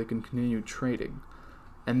to them, so they can continue trading.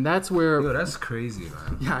 And that's where... Yo, that's crazy,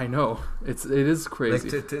 man. Yeah, I know. It is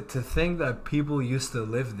crazy. Like to think that people used to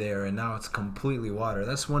live there and now it's completely water.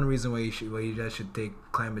 That's one reason why you guys should take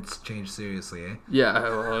climate change seriously, eh? Yeah.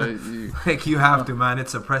 Well, like you have to, man.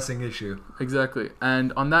 It's a pressing issue. Exactly.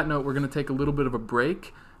 And on that note, we're going to take a little bit of a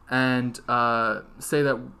break and say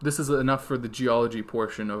that this is enough for the geology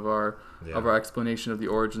portion of our explanation of the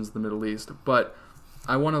origins of the Middle East. But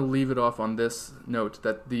I want to leave it off on this note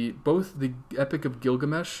that both the Epic of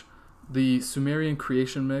Gilgamesh, the Sumerian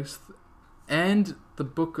creation myth, and the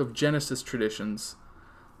Book of Genesis traditions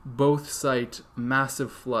both cite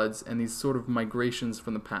massive floods and these sort of migrations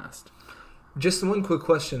from the past. Just one quick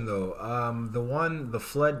question though. The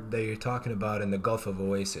flood that you're talking about in the Gulf of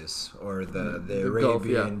Oasis, or the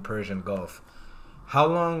Arabian Gulf, Persian Gulf. How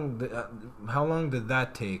long did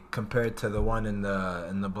that take compared to the one in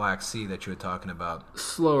the Black Sea that you were talking about?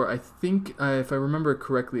 Slower. I think, if I remember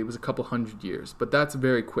correctly, it was a couple hundred years, but that's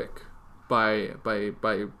very quick by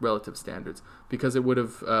relative standards, because it would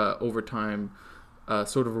have over time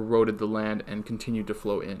sort of eroded the land and continued to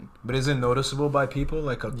flow in. But is it noticeable by people?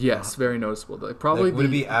 Yes, very noticeable. Would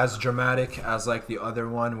it be as dramatic as like the other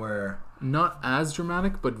one where? Not as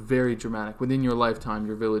dramatic, but very dramatic. Within your lifetime,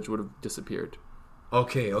 your village would have disappeared.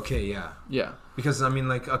 Okay, yeah. Yeah. Because, I mean,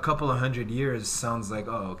 like, a couple of 100 years sounds like,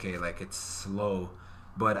 like, it's slow.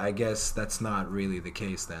 But I guess that's not really the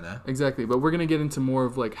case then, eh? Exactly. But we're going to get into more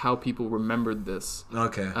of, like, how people remembered this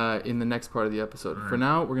in the next part of the episode. Right. For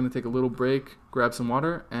now, we're going to take a little break, grab some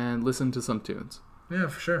water, and listen to some tunes. Yeah,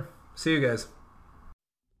 for sure. See you guys.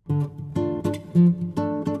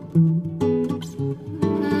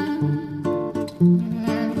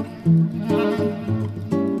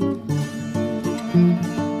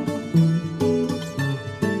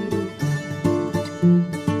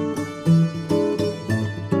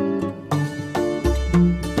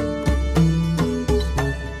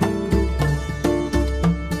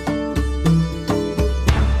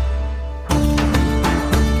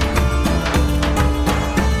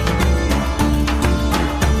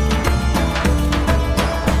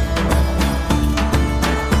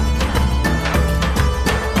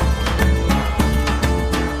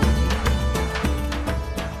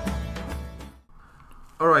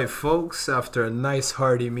 Folks, after a nice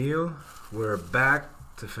hearty meal, we're back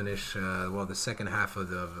to finish the second half of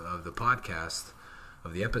the podcast,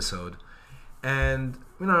 of the episode, and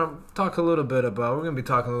we're gonna be talking a little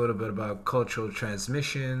bit about cultural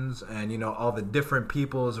transmissions and all the different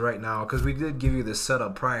peoples right now, because we did give you the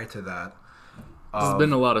setup prior to that. There's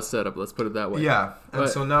been a lot of setup, let's put it that way. Yeah, and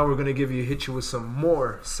so now we're gonna hit you with some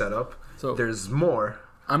more setup. So there's more.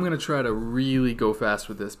 I'm gonna try to really go fast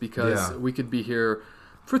with this, because we could be here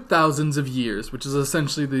for thousands of years, which is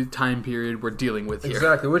essentially the time period we're dealing with here.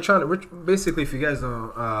 Exactly. We're basically, if you guys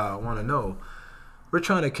don't want to know, we're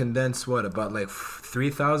trying to condense about like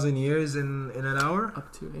 3,000 years in an hour?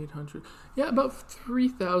 Up to 800. Yeah, about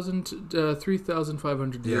 3,000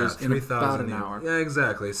 3,500 years in about an hour. Yeah,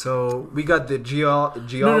 exactly. So we got the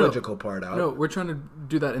geological part out. No, we're trying to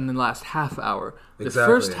do that in the last half hour. The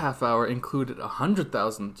Exactly. first half hour included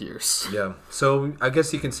 100,000 years. Yeah. So I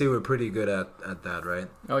guess you can see we're pretty good at that, right?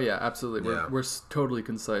 Oh yeah, absolutely. Yeah. We're totally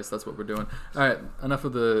concise. That's what we're doing. All right, enough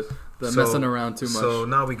of the messing around too much. So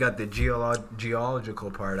now we got the geological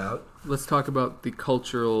part out. Let's talk about the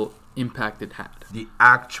cultural impact it had. The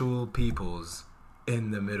actual peoples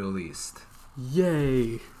in the Middle East.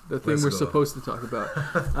 Yay! The thing Let's we're go. supposed to talk about.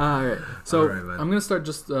 All right. So All right, man. I'm going to start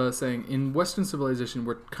just saying in Western civilization,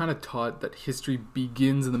 we're kind of taught that history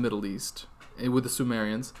begins in the Middle East with the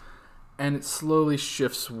Sumerians, and it slowly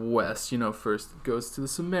shifts west. You know, first it goes to the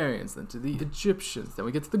Sumerians, then to the Egyptians, then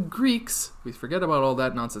we get to the Greeks. We forget about all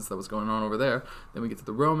that nonsense that was going on over there. Then we get to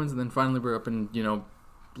the Romans, and then finally we're up in,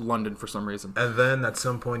 London for some reason. And then at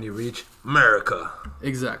some point you reach America.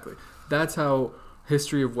 Exactly. That's how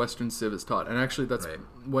history of Western Civ is taught. And actually that's Right.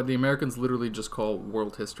 what the Americans literally just call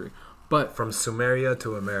world history. But From Sumeria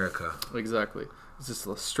to America. exactly. It's just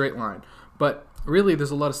a straight line. But really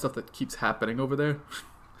there's a lot of stuff that keeps happening over there.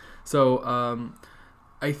 So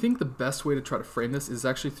I think the best way to try to frame this is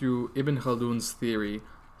actually through Ibn Khaldun's theory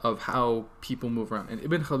of how people move around. And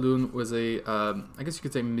Ibn Khaldun was I guess you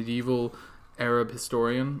could say medieval Arab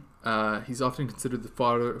historian. He's often considered the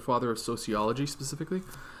father of sociology specifically.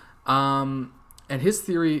 And his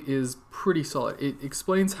theory is pretty solid. It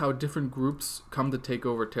explains how different groups come to take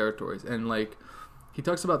over territories. And he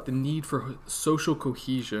talks about the need for social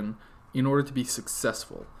cohesion in order to be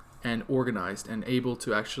successful and organized and able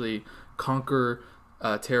to actually conquer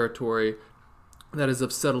territory that is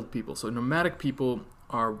of settled people. So nomadic people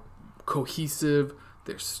are cohesive,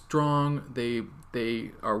 they're strong, they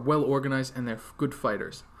are well organized, and they're good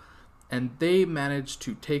fighters. And they manage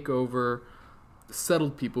to take over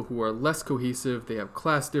settled people who are less cohesive. They have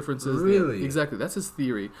class differences. Really? Exactly. That's his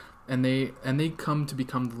theory. And they come to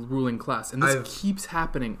become the ruling class. And this keeps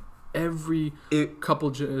happening every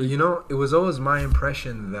couple... it was always my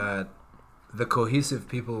impression that the cohesive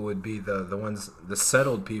people would be the ones, the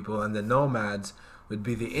settled people, and the nomads would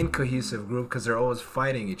be the incohesive group because they're always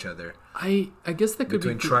fighting each other. I guess that could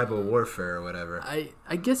between be... tribal warfare or whatever.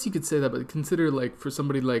 I guess you could say that, but consider for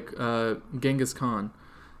somebody like Genghis Khan,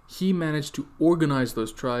 he managed to organize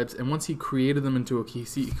those tribes, and once he created them into a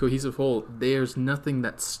cohesive whole, there's nothing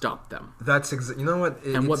that stopped them. That's you know what?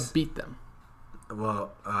 What beat them?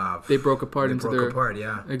 Well, they broke apart into their...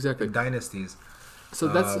 yeah. Exactly. The dynasties. So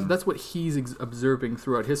that's what he's observing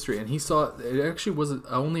throughout history, and he saw it actually was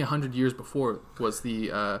only 100 years before was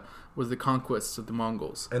the conquests of the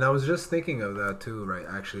Mongols. And I was just thinking of that too, right?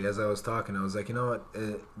 Actually, as I was talking, I was like, you know what?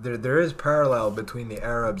 There is parallel between the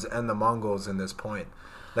Arabs and the Mongols in this point.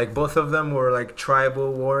 Both of them were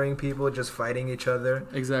tribal warring people, just fighting each other.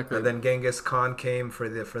 Exactly. And then Genghis Khan came for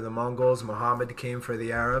the Mongols. Muhammad came for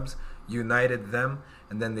the Arabs, united them,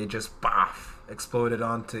 and then they just exploded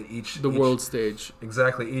onto each world stage.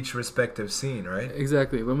 Exactly, each respective scene, right?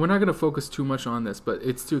 Exactly. But we're not going to focus too much on this, but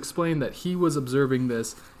it's to explain that he was observing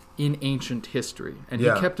this in ancient history, and he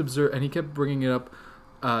kept bringing it up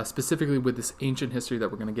specifically with this ancient history that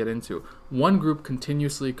we're going to get into. One group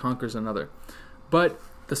continuously conquers another, but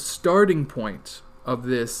the starting point of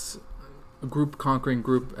this group conquering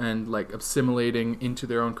group and assimilating into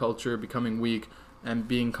their own culture, becoming weak, and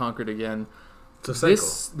being conquered again.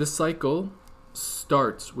 This cycle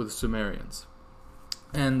starts with the Sumerians.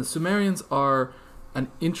 And the Sumerians are an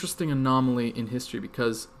interesting anomaly in history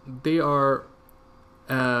because they are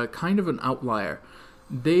kind of an outlier.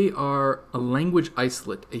 They are a language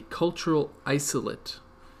isolate, a cultural isolate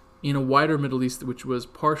in a wider Middle East, which was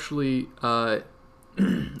partially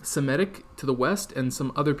Semitic to the west and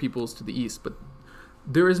some other peoples to the east. But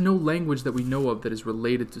there is no language that we know of that is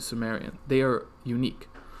related to Sumerian. They are unique.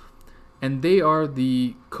 And they are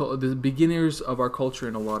the beginners of our culture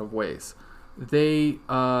in a lot of ways. They,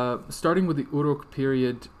 starting with the Uruk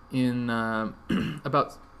period in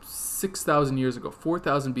about 6,000 years ago,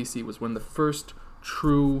 4,000 BC was when the first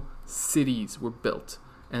true cities were built.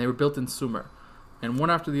 And they were built in Sumer. And one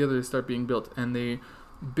after the other they start being built. And they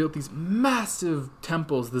built these massive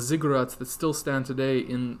temples, the ziggurats that still stand today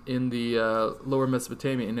in the lower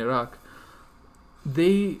Mesopotamia in Iraq.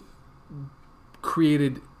 They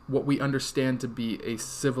created what we understand to be a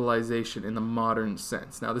civilization in the modern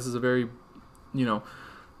sense. Now, this is a very,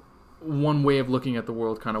 one way of looking at the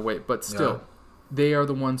world kind of way, but still, they are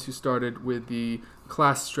the ones who started with the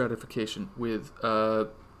class stratification, with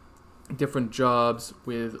different jobs,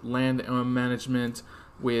 with land management,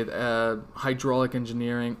 with hydraulic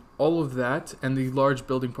engineering, all of that, and the large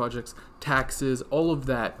building projects, taxes, all of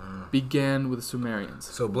that began with the Sumerians.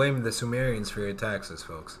 So blame the Sumerians for your taxes,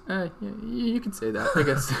 folks. Yeah, you could say that, I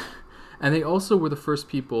guess. And they also were the first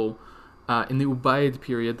people in the Ubaid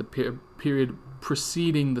period, the period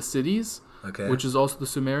preceding the cities, which is also the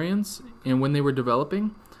Sumerians, and when they were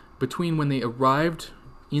developing, between when they arrived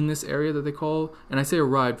in this area that they call, and I say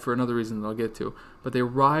arrived for another reason that I'll get to, but they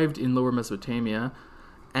arrived in Lower Mesopotamia,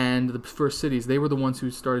 and the first cities, they were the ones who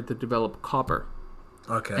started to develop copper.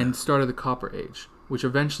 And started the Copper Age, which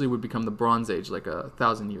eventually would become the Bronze Age, like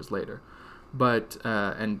 1,000 years later. But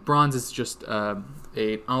and bronze is just an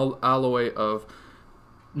alloy of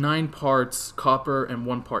 9 parts copper and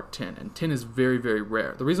 1 part tin, and tin is very, very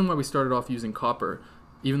rare. The reason why we started off using copper,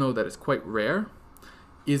 even though that is quite rare,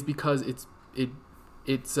 is because it's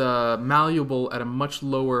malleable at a much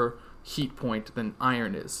lower heat point than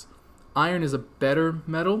iron is. Iron is a better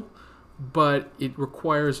metal, but it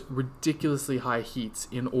requires ridiculously high heats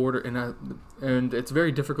in order, and it's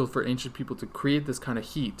very difficult for ancient people to create this kind of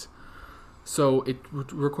heat. So it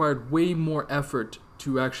required way more effort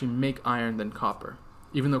to actually make iron than copper,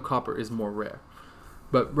 even though copper is more rare.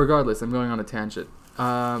 But regardless, I'm going on a tangent.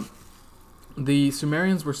 The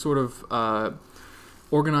Sumerians were sort of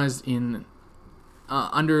organized in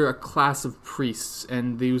under a class of priests,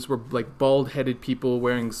 and these were like bald-headed people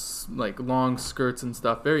wearing like long skirts and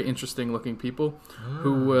stuff. Very interesting-looking people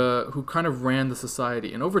who kind of ran the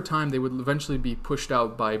society. And over time, they would eventually be pushed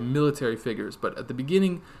out by military figures. But at the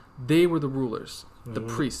beginning, they were the rulers, the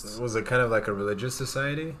priests. Was it kind of like a religious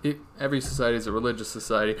society? Every society is a religious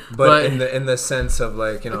society, but in the sense of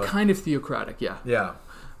like kind of theocratic, yeah. Yeah.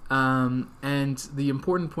 And the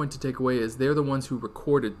important point to take away is they're the ones who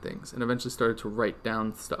recorded things and eventually started to write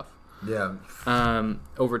down stuff. Yeah.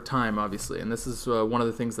 Over time, obviously. And this is one of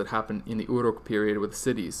the things that happened in the Uruk period with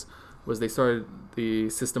cities, was they started the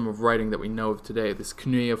system of writing that we know of today, this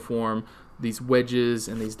cuneiform, these wedges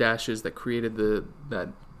and these dashes that created that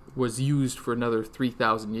was used for another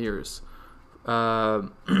 3,000 years.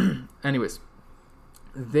 Anyways,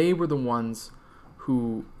 they were the ones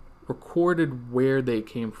who recorded where they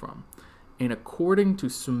came from. And according to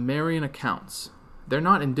Sumerian accounts, they're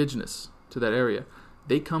not indigenous to that area.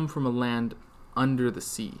 They come from a land under the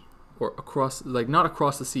sea, or across, like not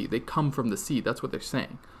across the sea. They come from the sea. That's what they're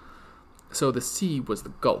saying. So the sea was the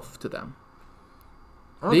Gulf to them.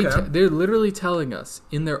 Okay. They're literally telling us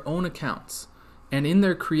in their own accounts and in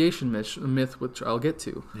their creation myth, which I'll get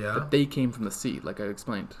to, that they came from the sea, like I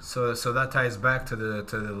explained. So that ties back to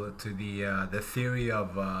the theory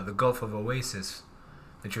of the Gulf of Oasis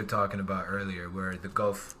that you were talking about earlier, where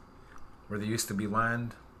there used to be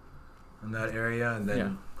land in that area, and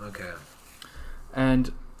then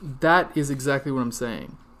and that is exactly what I'm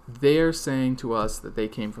saying. They're saying to us that they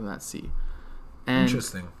came from that sea. And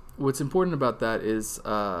interesting. What's important about that is,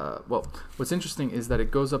 what's interesting is that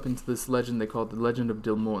it goes up into this legend they call the Legend of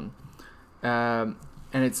Dilmun. And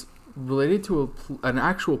it's related to an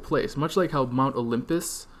actual place, much like how Mount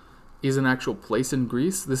Olympus is an actual place in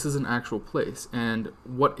Greece. This is an actual place. And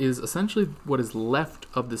what is left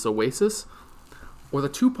of this oasis, or the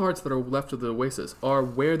 2 parts that are left of the oasis, are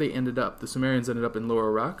where they ended up. The Sumerians ended up in Lower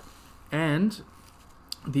Iraq, and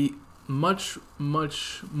the much,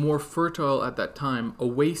 much more fertile at that time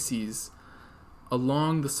oases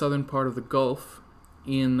along the southern part of the Gulf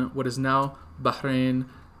in what is now Bahrain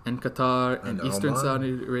and Qatar and Eastern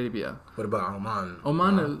Saudi Arabia. What about Oman?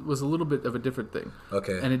 Oman was a little bit of a different thing.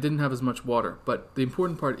 Okay. And it didn't have as much water. But the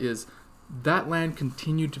important part is that land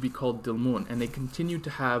continued to be called Dilmun, and they continued to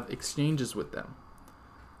have exchanges with them.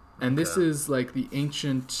 And this is like the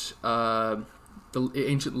ancient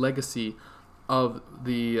legacy of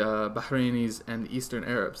the Bahrainis and the Eastern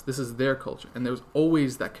Arabs. This is their culture, and there's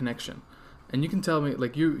always that connection. And you can tell me,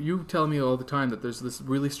 like you tell me all the time that there's this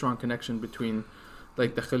really strong connection between,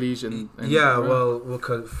 like, the Khalij and Iran. Well,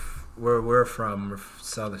 because where we're from,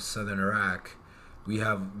 southern Iraq, we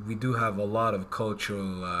do have a lot of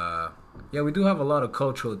cultural. We do have a lot of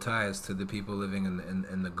cultural ties to the people living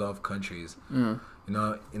in the Gulf countries. Yeah.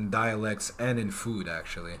 In dialects and in food,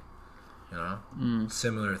 actually.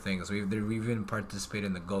 Similar things. We've even participated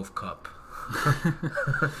in the Gulf Cup.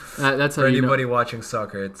 That's how for anybody watching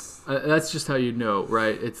soccer. It's that's just how you know,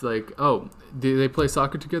 right? It's like, oh, do they play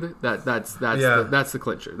soccer together? That's the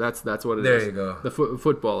clincher. That's what it is. There you go. The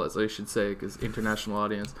football, as I should say, because international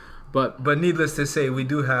audience. But needless to say, we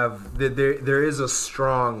do have there is a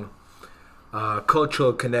strong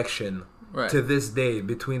cultural connection to this day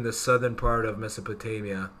between the southern part of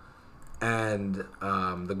Mesopotamia and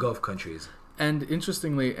the Gulf countries. And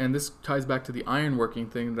interestingly, and this ties back to the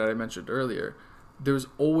ironworking thing that I mentioned earlier, there's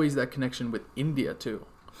always that connection with India too.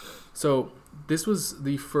 So this was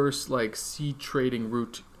the first like sea trading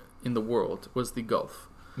route in the world, was the Gulf.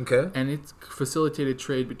 Okay. And it facilitated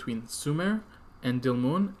trade between Sumer and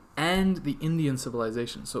Dilmun and the Indian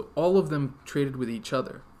civilization. So all of them traded with each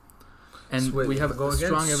other. And So wait, we have go a again.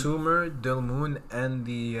 strong Sumer, Dilmun, and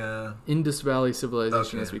the Indus Valley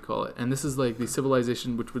civilization, Okay. as we call it. And this is like the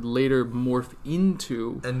civilization which would later morph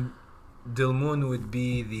into... and Dilmun would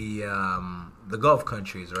be the Gulf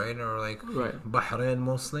countries, right? Or like Right. Bahrain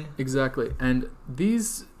mostly. Exactly. And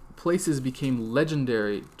these places became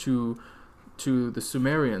legendary to the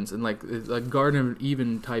Sumerians, and like a Garden of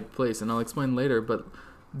Eden type place. And I'll explain later, but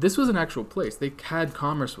this was an actual place. They had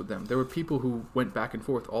commerce with them. There were people who went back and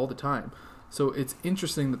forth all the time. So it's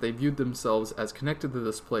interesting that they viewed themselves as connected to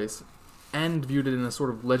this place and viewed it in a sort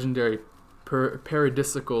of legendary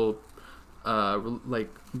paradisical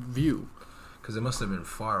view. Because it must have been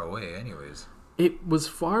far away anyways. It was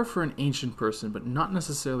far for an ancient person, but not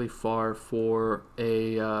necessarily far for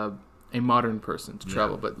a modern person to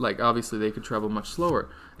travel. But like obviously they could travel much slower,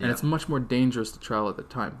 and it's much more dangerous to travel at the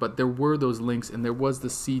time. But there were those links, and there was the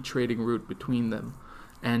sea trading route between them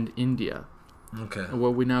and India. Okay.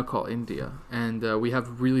 What we now call India, and we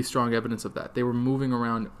have really strong evidence of that. They were moving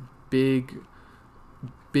around big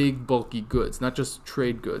bulky goods, not just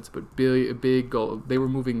trade goods, but they were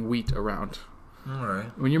moving wheat around. All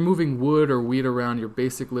right. When you're moving wood or wheat around your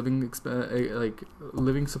basic living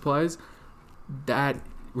living supplies, that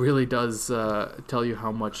really does tell you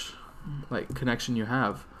how much like connection you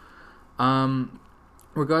have.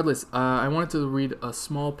 Regardless, I wanted to read a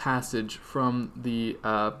small passage from the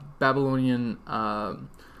Babylonian Enuma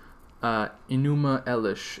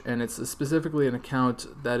Elish, and it's specifically an account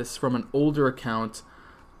that is from an older account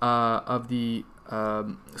of the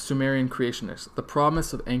Sumerian creationists. The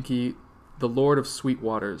promise of Enki, the Lord of Sweet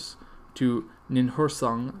Waters, to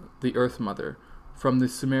Ninhursag, the Earth Mother, from the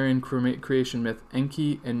Sumerian creation myth,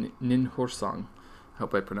 Enki and Ninhursag. I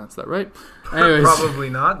hope I pronounced that right. Anyways, Probably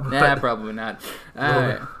not. But yeah, probably not.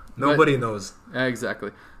 nobody knows. Exactly.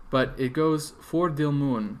 But it goes, for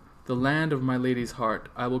Dilmun, the land of my lady's heart,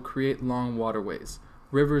 I will create long waterways,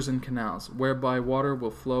 rivers and canals, whereby water will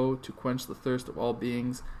flow to quench the thirst of all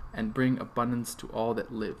beings and bring abundance to all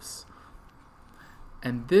that lives.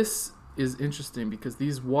 And this is interesting because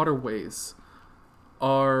these waterways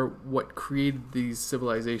are what created these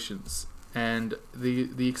civilizations and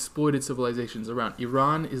the exploited civilizations around.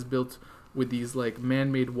 Iran is built with these like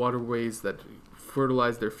man-made waterways that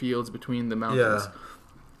fertilize their fields between the mountains.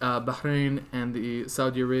 Bahrain and the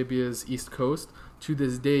Saudi Arabia's east coast to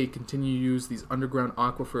this day continue to use these underground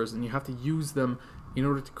aquifers, and you have to use them in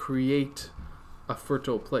order to create a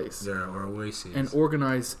fertile place. Or oases. And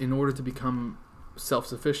organize in order to become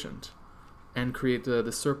self-sufficient and create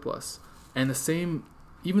the surplus. And the same,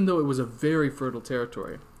 even though it was a very fertile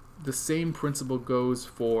territory, the same principle goes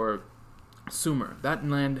for Sumer. That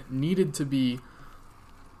land needed to be,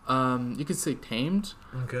 you could say tamed,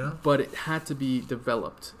 but it had to be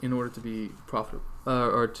developed in order to be profitable,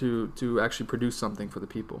 or to actually produce something for the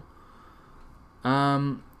people.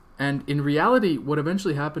 And in reality, what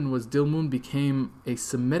eventually happened was Dilmun became a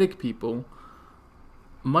Semitic people,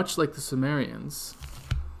 much like the Sumerians.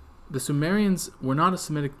 The Sumerians were not a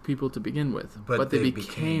Semitic people to begin with, but they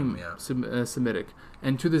became Semitic.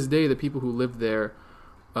 And to this day, the people who live there,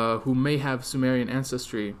 who may have Sumerian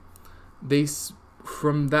ancestry, they,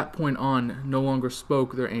 from that point on, no longer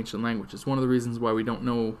spoke their ancient language. It's one of the reasons why we don't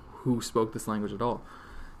know who spoke this language at all.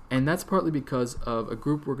 And that's partly because of a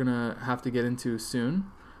group we're going to have to get into soon,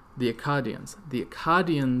 the Akkadians. The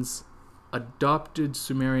Akkadians adopted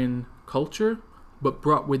Sumerian culture, but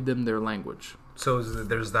brought with them their language. So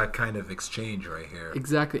there's that kind of exchange right here.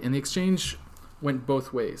 Exactly, and the exchange went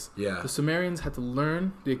both ways. Yeah. The Sumerians had to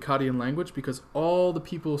learn the Akkadian language because all the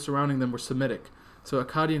people surrounding them were Semitic. So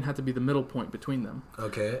Akkadian had to be the middle point between them.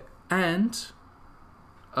 Okay. And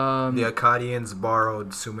the Akkadians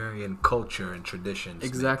borrowed Sumerian culture and traditions.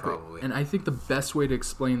 Exactly. Probably. And I think the best way to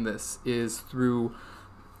explain this is through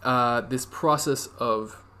this process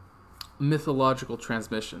of mythological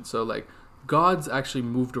transmission. So like gods actually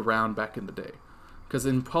moved around back in the day. Because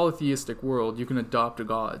in polytheistic world, you can adopt a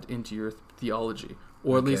god into your theology.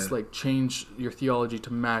 Or at least like change your theology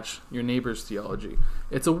to match your neighbor's theology.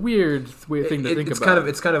 It's a weird thing to think about.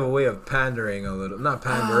 It's kind of a way of pandering a little. Not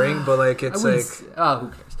pandering, but like it's like... who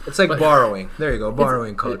cares? It's like borrowing. There you go,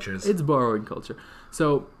 borrowing cultures. It's borrowing culture.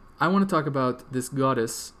 So I want to talk about this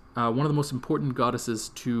goddess, one of the most important goddesses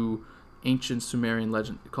to ancient Sumerian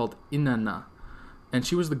legend, called Inanna. And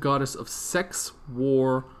she was the goddess of sex,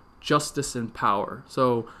 war, justice, and power.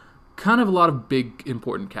 So kind of a lot of big,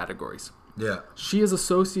 important categories. Yeah. She is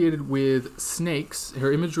associated with snakes.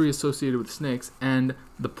 Her imagery is associated with snakes and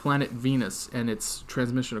the planet Venus and its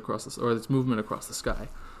transmission across this, or its movement across the sky.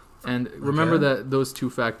 And remember that those two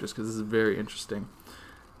factors, because this is very interesting.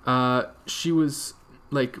 She was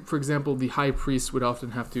like, for example, the high priest would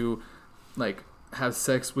often have to like have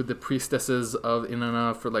sex with the priestesses of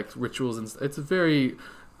Inanna for like rituals, and it's very,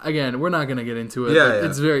 again, we're not gonna get into it. Yeah,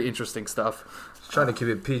 It's very interesting stuff. Trying to keep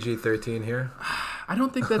it PG-13 here. I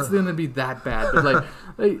don't think that's gonna be that bad, but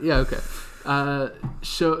yeah, okay.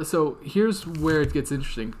 So here's where it gets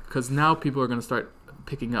interesting, because now people are gonna start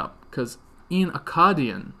picking up, because in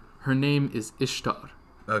Akkadian, her name is Ishtar.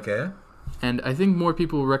 Okay. And I think more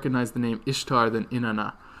people will recognize the name Ishtar than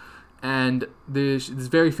Inanna. And it's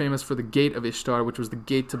very famous for the Gate of Ishtar, which was the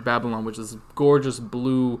gate to Babylon, which is a gorgeous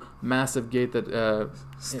blue, massive gate that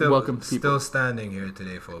welcomed people. Still standing here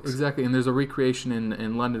today, folks. Exactly, and there's a recreation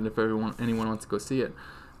in London if anyone wants to go see it.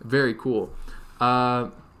 Very cool.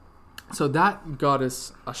 So that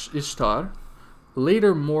goddess Ishtar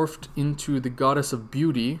later morphed into the goddess of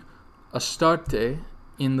beauty, Astarte,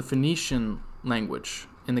 in the Phoenician language,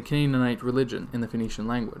 in the Canaanite religion, in the Phoenician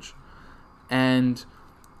language, and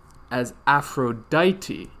as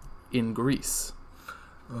Aphrodite in Greece.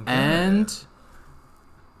 Okay. And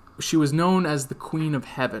she was known as the Queen of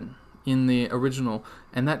Heaven in the original,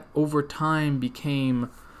 and that over time became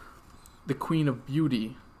the Queen of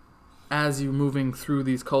Beauty as you're moving through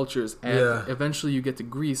these cultures, and eventually you get to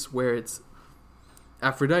Greece where it's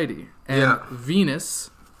Aphrodite and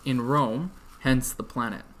Venus in Rome, hence the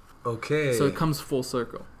planet. Okay. So it comes full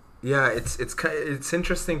circle. Yeah, it's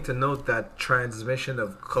interesting to note that transmission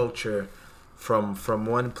of culture from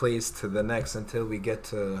one place to the next until we get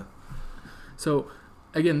to. So,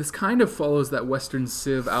 again, this kind of follows that Western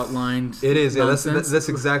Civ outlined. It is. Yeah, nonsense. That's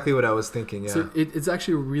exactly what I was thinking. Yeah. So it's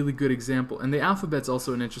actually a really good example, and the alphabet's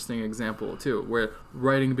also an interesting example too, where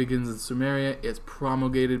writing begins in Sumeria. It's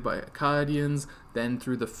promulgated by Akkadians, then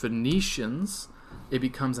through the Phoenicians. It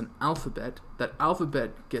becomes an alphabet. That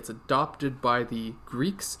alphabet gets adopted by the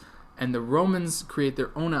Greeks, and the Romans create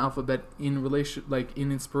their own alphabet in relation, like in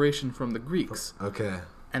inspiration from the Greeks. Okay.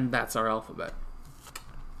 And that's our alphabet.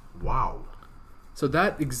 Wow. So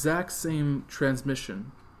that exact same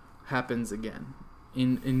transmission happens again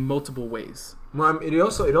in multiple ways. Well, it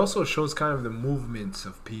also shows kind of the movements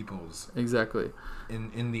of peoples. Exactly.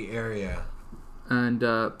 In the area. And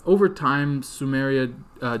over time, Sumeria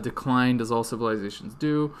declined, as all civilizations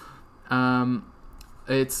do.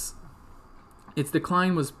 Its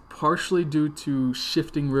decline was partially due to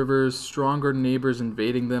shifting rivers, stronger neighbors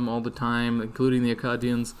invading them all the time, including the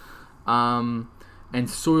Akkadians, and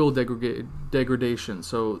soil degradation.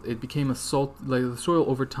 So it became the soil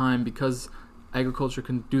over time, because agriculture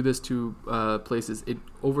can do this to places. It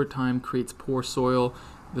over time creates poor soil.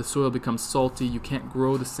 The soil becomes salty. You can't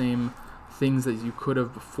grow the same things that you could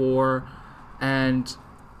have before, and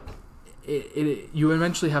you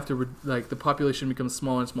eventually have to the population becomes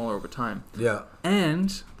smaller and smaller over time. Yeah.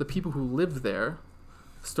 And the people who lived there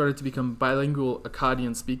started to become bilingual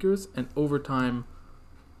Akkadian speakers, and over time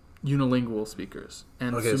unilingual speakers.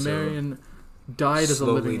 And Sumerian died as a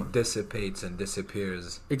living slowly dissipates and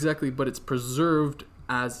disappears. Exactly, but it's preserved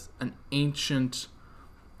as an ancient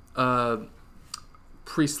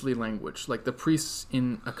priestly language. Like the priests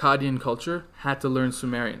in Akkadian culture had to learn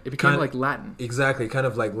Sumerian. It became like Latin. Exactly, kind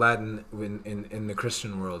of like Latin in the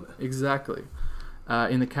Christian world. Exactly,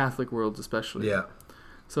 in the Catholic world especially. Yeah.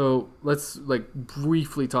 So let's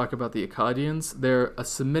briefly talk about the Akkadians. They're a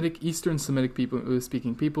Eastern Semitic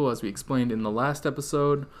speaking people, as we explained in the last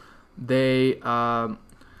episode. They from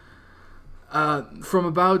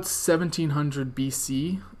about 1700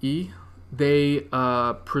 BCE. They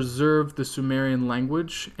preserved the Sumerian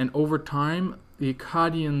language, and over time, the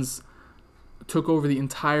Akkadians took over the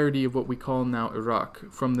entirety of what we call now Iraq.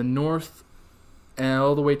 From the north and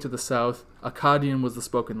all the way to the south, Akkadian was the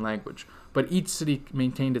spoken language. But each city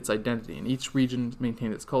maintained its identity, and each region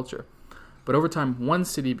maintained its culture. But over time, one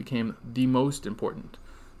city became the most important,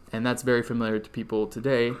 and that's very familiar to people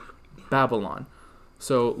today, Babylon.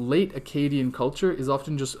 So late Akkadian culture is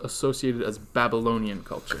often just associated as Babylonian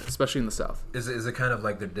culture, especially in the south. Is it kind of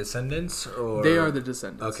like their descendants? Or? They are the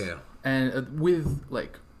descendants. Okay. And with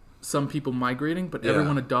some people migrating, but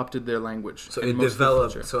everyone adopted their language. So it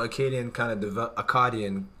developed. So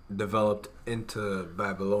Akkadian developed into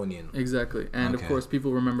Babylonian. Exactly. And of course,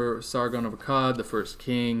 people remember Sargon of Akkad, the first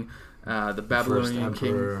king. The Babylonian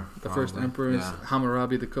king, the first emperor,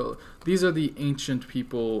 Hammurabi. These are the ancient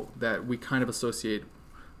people that we kind of associate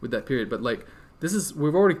with that period. But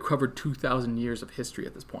we've already covered 2,000 years of history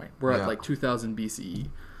at this point. We're at 2000 BCE,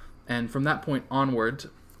 and from that point onward,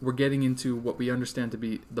 we're getting into what we understand to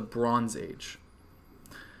be the Bronze Age.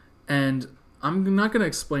 And I'm not going to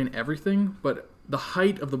explain everything, but the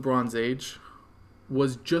height of the Bronze Age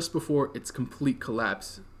was just before its complete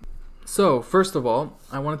collapse. So, first of all,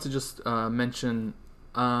 I wanted to just mention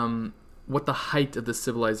what the height of the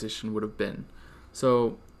civilization would have been.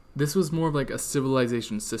 So, this was more of like a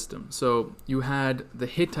civilization system. So, you had the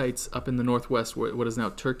Hittites up in the northwest, what is now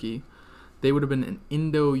Turkey. They would have been an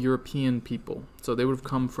Indo-European people. So, they would have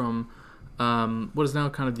come from what is now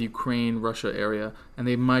kind of the Ukraine, Russia area, and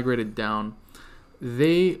they migrated down.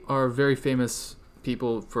 They are very famous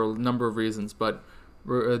people for a number of reasons, but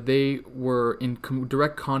they were in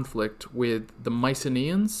direct conflict with the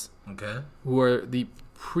Mycenaeans, who are the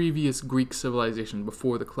previous Greek civilization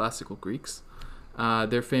before the classical Greeks.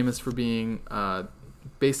 They're famous for being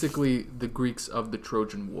basically the Greeks of the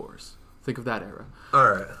Trojan Wars. Think of that era.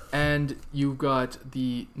 All right. And you've got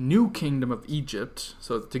the New Kingdom of Egypt.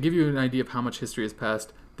 So to give you an idea of how much history has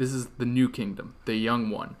passed, this is the New Kingdom, the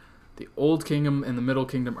young one. The Old Kingdom and the Middle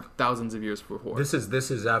Kingdom are thousands of years before. This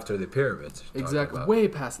is after the pyramids. Exactly. Way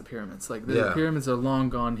past the pyramids. Like the pyramids are long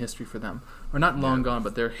gone history for them. Or not long gone,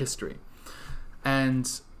 but they're history.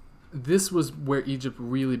 And this was where Egypt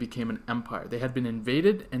really became an empire. They had been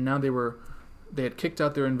invaded, and now they had kicked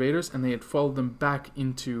out their invaders, and they had followed them back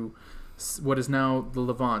into what is now the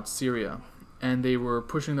Levant, Syria. And they were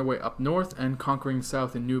pushing their way up north and conquering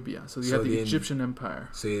south in Nubia. So you had the Egyptian Empire.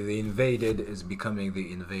 So the invaded is becoming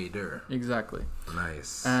the invader. Exactly.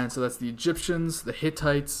 Nice. And so that's the Egyptians, the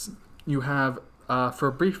Hittites. You have, for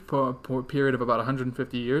a brief period of about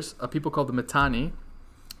 150 years, a people called the Mitanni,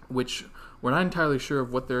 which we're not entirely sure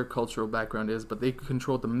of what their cultural background is, but they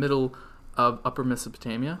controlled the middle of Upper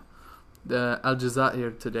Mesopotamia, the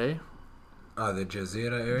Aljazair today. The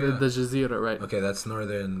Jazeera area? The Jazeera, right. Okay, that's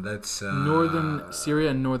northern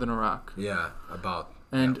Syria and northern Iraq. Yeah, about.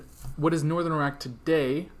 And what is northern Iraq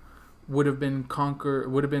today would have been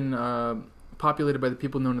populated by the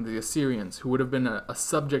people known as the Assyrians, who would have been a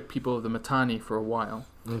subject people of the Mitanni for a while.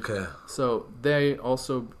 Okay. So they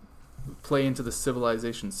also play into the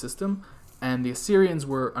civilization system. And the Assyrians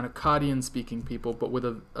were an Akkadian-speaking people, but with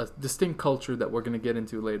a distinct culture that we're going to get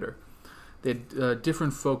into later. They had a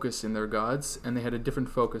different focus in their gods, and they had a different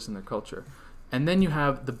focus in their culture. And then you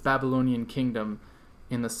have the Babylonian kingdom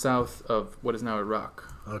in the south of what is now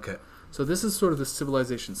Iraq. Okay. So this is sort of the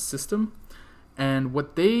civilization system, and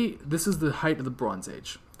this is the height of the Bronze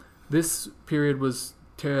Age. This period was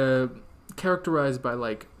characterized by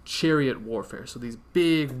like chariot warfare. So these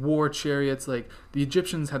big war chariots, like the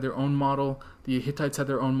Egyptians had their own model, the Hittites had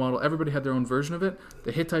their own model, everybody had their own version of it.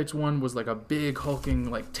 The Hittites one was like a big hulking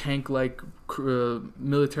like tank-like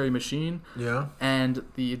military machine. Yeah. And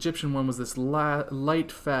the Egyptian one was this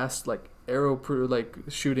light, fast, like arrow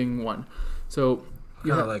shooting one. So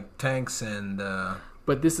kind of like tanks and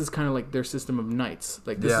but this is kind of like their system of knights.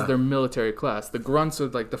 Like this is their military class. The grunts are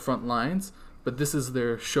like the front lines, but this is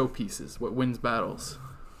their showpieces, what wins battles.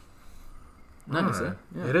 Nice, eh?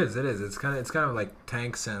 Yeah. It is. It's kind of like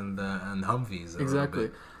tanks and Humvees.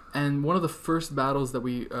 Exactly. And one of the first battles that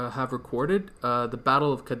we have recorded, the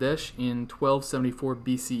Battle of Kadesh in 1274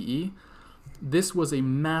 BCE, this was a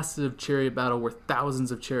massive chariot battle where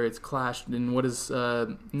thousands of chariots clashed in what is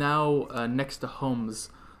now next to Homs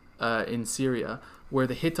in Syria, where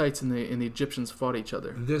the Hittites and the Egyptians fought each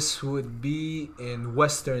other. This would be in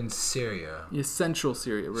western Syria. Yeah, central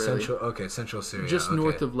Syria, really. Central Syria. Just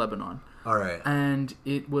north of Lebanon. All right. And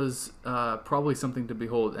it was probably something to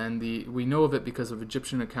behold. And we know of it because of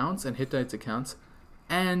Egyptian accounts and Hittite accounts,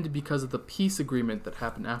 and because of the peace agreement that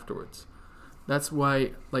happened afterwards. That's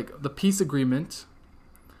why, like, the peace agreement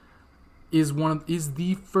is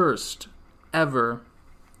the first ever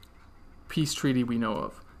peace treaty we know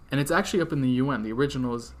of. And it's actually up in the UN. The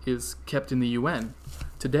original is kept in the UN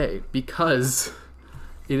today because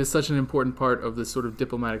it is such an important part of this sort of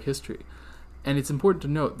diplomatic history. And it's important to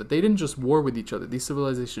note that they didn't just war with each other. These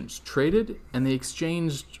civilizations traded and they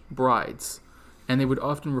exchanged brides. And they would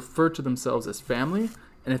often refer to themselves as family.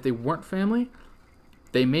 And if they weren't family,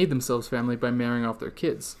 they made themselves family by marrying off their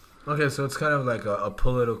kids. Okay, so it's kind of like a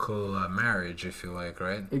political marriage, if you like,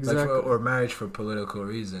 right? Exactly. Or marriage for political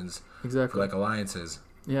reasons. Exactly. For like alliances.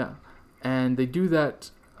 Yeah. And they do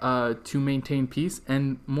that to maintain peace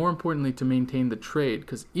and, more importantly, to maintain the trade,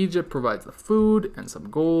 because Egypt provides the food and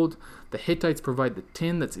some gold. The Hittites provide the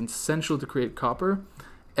tin that's essential to create copper.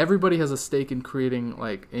 Everybody has a stake in creating,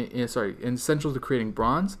 essential to creating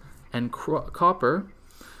bronze. And copper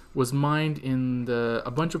was mined in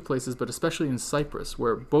a bunch of places, but especially in Cyprus,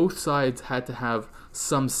 where both sides had to have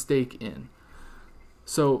some stake in.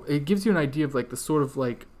 So it gives you an idea of like the sort of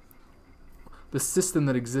like the system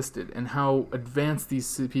that existed and how advanced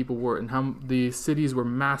these people were and how the cities were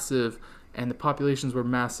massive and the populations were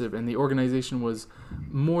massive and the organization was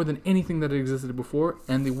more than anything that had existed before,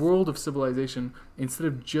 and the world of civilization, instead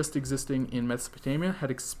of just existing in Mesopotamia, had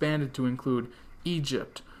expanded to include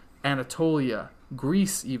Egypt, Anatolia,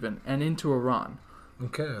 Greece even, and into Iran.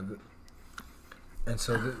 Okay. And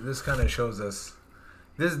so this kind of shows us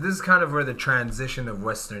this is kind of where the transition of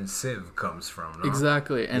Western Civ comes from, no?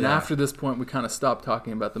 Exactly. And after this point, we kind of stopped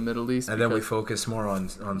talking about the Middle East. And then we focus more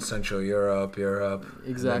on Central Europe, exactly,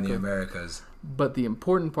 and then the Americas. But the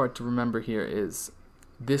important part to remember here is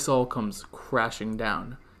this all comes crashing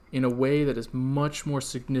down in a way that is much more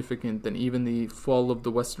significant than even the fall of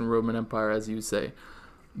the Western Roman Empire, as you say,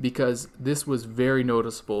 because this was very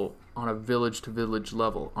noticeable on a village-to-village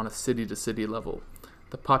level, on a city-to-city level.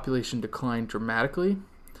 The population declined dramatically,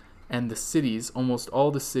 and the cities, almost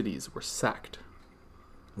all the cities, were sacked.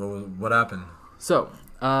 Well, what happened? So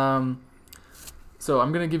I'm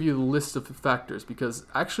going to give you the list of factors, because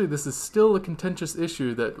actually this is still a contentious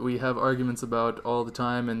issue that we have arguments about all the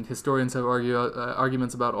time, and historians have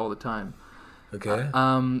arguments about all the time. Okay.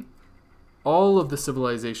 All of the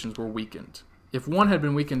civilizations were weakened. If one had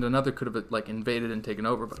been weakened, another could have invaded and taken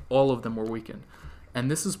over, but all of them were weakened. And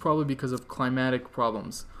this is probably because of climatic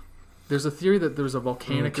problems. There's a theory that there's a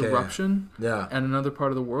volcanic eruption in another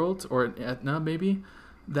part of the world, or in Etna maybe,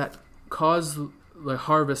 that caused the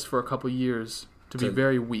harvest for a couple years to be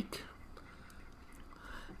very weak.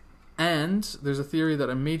 And there's a theory that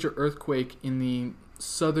a major earthquake in the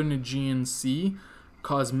southern Aegean Sea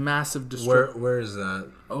caused massive destruction. Where is that?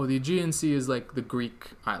 Oh, the Aegean Sea is like the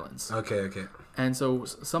Greek islands. Okay. And so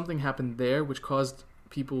something happened there which caused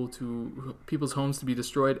people's homes to be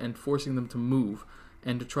destroyed and forcing them to move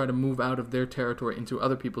and to try to move out of their territory into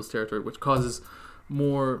other people's territory, which causes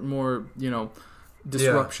more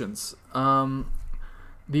disruptions.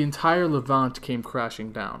 The entire Levant came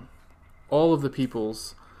crashing down. All of the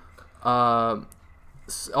peoples, all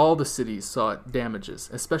the cities saw damages,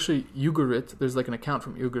 especially Ugarit. There's an account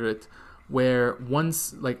from Ugarit where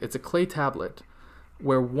it's a clay tablet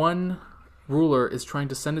where one ruler is trying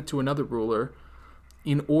to send it to another ruler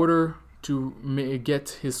in order to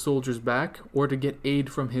get his soldiers back or to get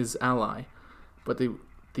aid from his ally. But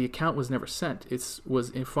the account was never sent. It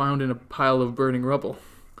was found in a pile of burning rubble.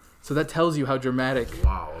 So that tells you how dramatic.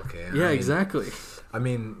 Wow, okay. Yeah, exactly. I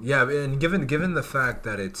mean, yeah, and given the fact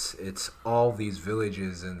that it's all these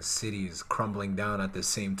villages and cities crumbling down at the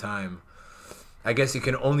same time, I guess you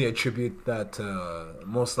can only attribute that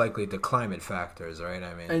most likely to climate factors, right?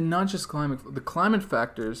 I mean, and not just the climate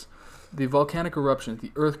factors, the volcanic eruptions,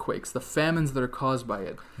 the earthquakes, the famines that are caused by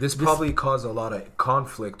it. This probably caused a lot of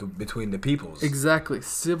conflict between the peoples. Exactly.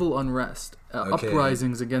 Civil unrest,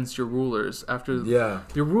 uprisings against your rulers.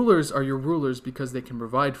 Your rulers are your rulers because they can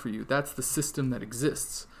provide for you. That's the system that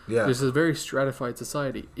exists. Yeah. There's a very stratified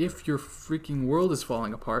society. If your freaking world is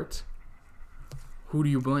falling apart, who do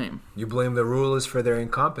you blame? You blame the rulers for their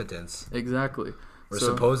incompetence. Exactly. Or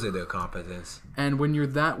supposed incompetence. And when you're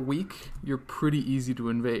that weak, you're pretty easy to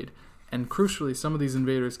invade. And crucially, some of these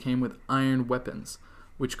invaders came with iron weapons,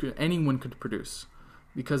 which anyone could produce.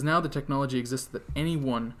 Because now the technology exists that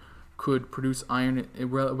anyone could produce iron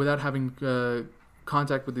without having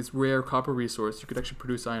contact with this rare copper resource. You could actually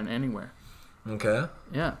produce iron anywhere. Okay.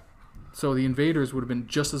 Yeah. So the invaders would have been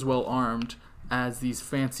just as well armed as these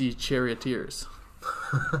fancy charioteers.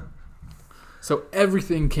 So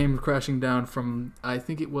everything came crashing down from, I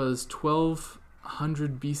think it was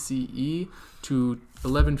 1200 BCE to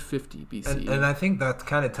 1150 BCE. And I think that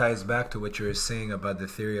kind of ties back to what you were saying about the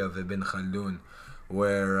theory of Ibn Khaldun,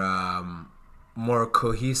 where more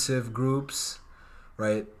cohesive groups,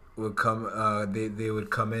 right, would come. They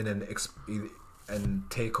would come in and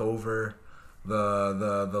take over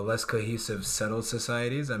the less cohesive settled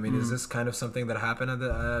societies. I mean, is this kind of something that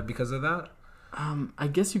happened because of that? I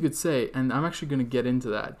guess you could say, and I'm actually going to get into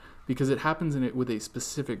that because it happens with a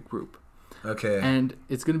specific group. Okay. And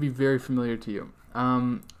it's going to be very familiar to you.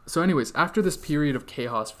 So anyways, after this period of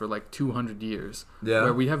chaos for 200 years,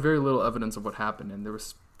 where we have very little evidence of what happened and there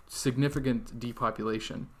was significant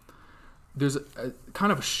depopulation, there's a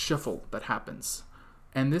kind of a shuffle that happens.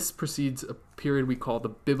 And this precedes a period we call the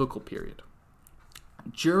biblical period.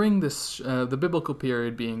 During this, the biblical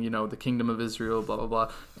period being, the kingdom of Israel, blah, blah,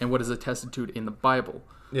 blah, and what is attested to in the Bible.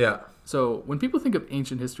 Yeah. So when people think of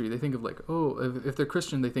ancient history, they think of if they're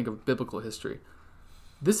Christian, they think of biblical history.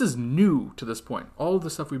 This is new to this point. All of the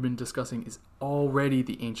stuff we've been discussing is already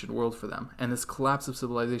the ancient world for them. And this collapse of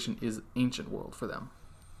civilization is ancient world for them.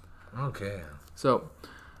 Okay. So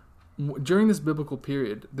during this biblical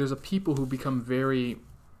period, there's a people who become very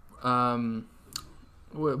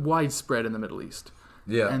widespread in the Middle East.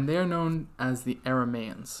 Yeah. And they're known as the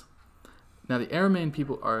Arameans. Now, the Aramean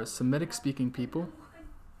people are Semitic-speaking people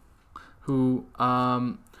who...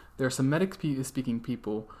 they're Semitic-speaking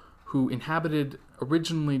people who inhabited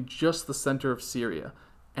originally just the center of Syria.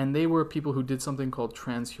 And they were people who did something called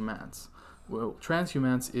transhumance. Well,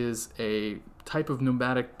 transhumance is a type of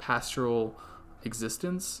nomadic pastoral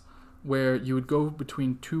existence where you would go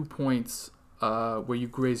between 2 points where you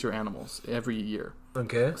graze your animals every year.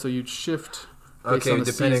 Okay. So you'd shift... Okay, on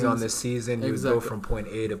depending on the season, you would go Exactly. from point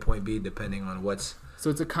A to point B, depending on what's... So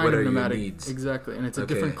it's a kind what of are your nomadic... needs? Exactly, and it's a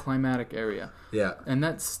different climatic area. Yeah. And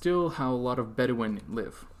that's still how a lot of Bedouin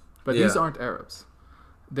live. But Yeah. these aren't Arabs.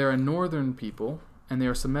 They're a northern people, and they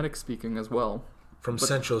are Semitic-speaking as well. From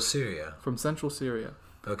central Syria. From central Syria.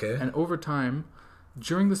 Okay. And over time,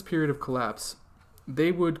 during this period of collapse,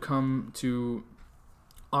 they would come to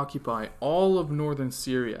occupy all of northern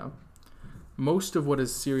Syria, most of what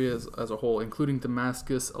is Syria as a whole, including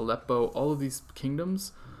Damascus, Aleppo, all of these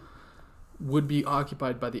kingdoms would be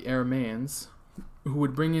occupied by the Arameans, who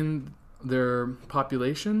would bring in their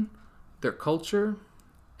population, their culture,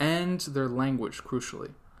 and their language,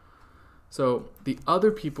 crucially. So the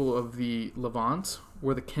other people of the Levant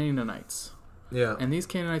were the Canaanites. Yeah. And these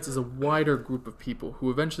Canaanites is a wider group of people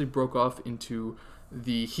who eventually broke off into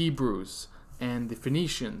the Hebrews and the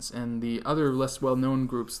Phoenicians and the other less well-known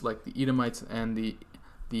groups like the Edomites and the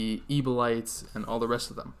Ebalites and all the rest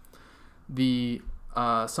of them.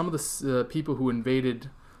 Some of the people who invaded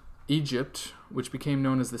Egypt, which became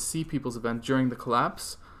known as the Sea Peoples event during the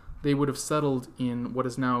collapse, they would have settled in what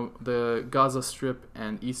is now the Gaza Strip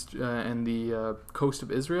and the coast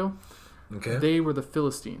of Israel. Okay. They were the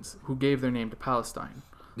Philistines who gave their name to Palestine.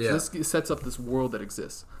 Yeah. So this sets up this world that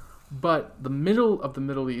exists. But the middle of the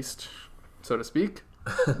Middle East, so to speak,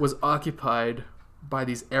 was occupied by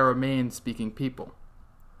these Aramean-speaking people.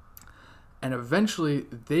 And eventually,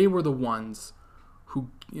 they were the ones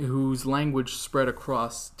whose language spread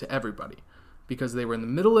across to everybody. Because they were in the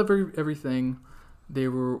middle of everything. They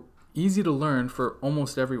were easy to learn for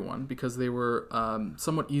almost everyone because they were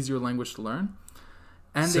somewhat easier language to learn.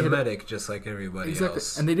 And Semitic, just like everybody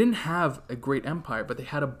else. And they didn't have a great empire, but they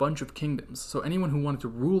had a bunch of kingdoms. So anyone who wanted to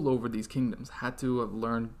rule over these kingdoms had to have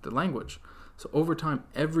learned the language. So over time,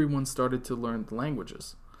 everyone started to learn the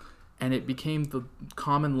languages. And it became the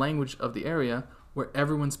common language of the area where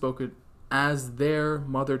everyone spoke it as their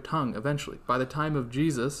mother tongue eventually. By the time of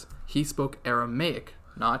Jesus, he spoke Aramaic,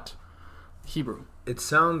 not Hebrew. It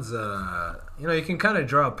sounds, you can kind of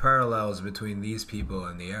draw parallels between these people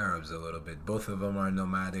and the Arabs a little bit. Both of them are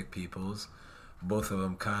nomadic peoples. Both of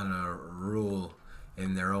them kind of rule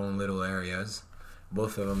in their own little areas.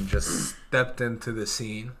 Both of them just stepped into the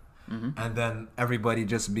scene. Mm-hmm. And then everybody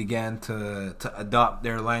just began to adopt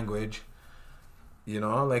their language.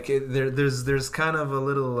 There's kind of a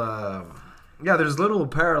little, there's little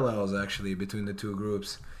parallels actually between the two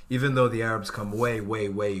groups. Even though the Arabs come way, way,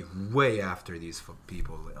 way, way after these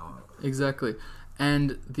people. Exactly.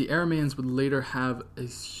 And the Arameans would later have a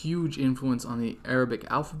huge influence on the Arabic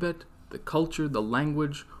alphabet, the culture, the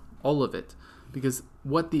language, all of it. Because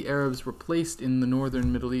what the Arabs replaced in the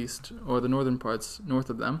northern Middle East, or the northern parts north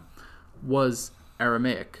of them, was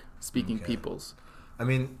Aramaic-speaking peoples. I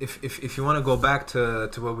mean, if you want to go back to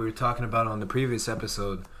what we were talking about on the previous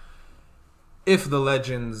episode, if the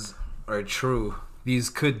legends are true...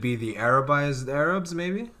 These could be the Arabized Arabs,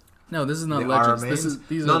 maybe? No, this is not the legends.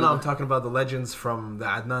 I'm talking about the legends from the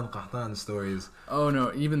Adnan Qahtan stories. Oh,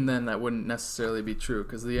 no, even then that wouldn't necessarily be true,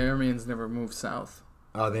 because the Arameans never moved south.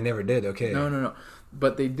 Oh, they never did, okay. No.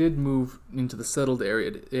 But they did move into the settled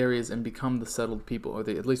areas and become the settled people, or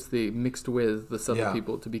at least they mixed with the settled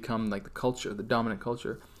people to become like the culture, the dominant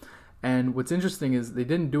culture. And what's interesting is they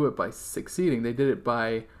didn't do it by succeeding, they did it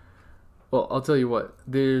by... Well, I'll tell you what.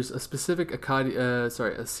 There's a specific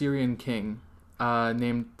Assyrian king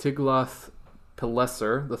named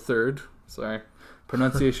Tiglath-Pileser III. Sorry,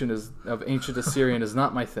 pronunciation of ancient Assyrian is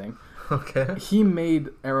not my thing. Okay. He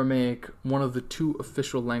made Aramaic one of the two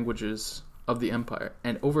official languages of the empire,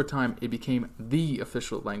 and over time it became the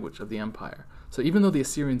official language of the empire. So even though the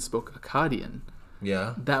Assyrians spoke Akkadian,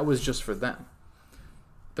 that was just for them.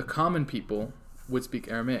 The common people would speak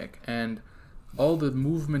Aramaic, and all the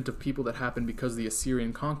movement of people that happened because of the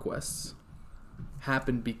Assyrian conquests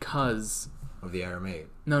happened because of the Aramaic.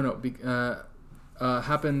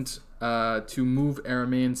 Happened to move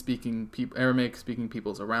Aramaic-speaking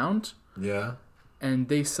peoples around. Yeah. And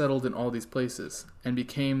they settled in all these places and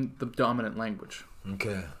became the dominant language.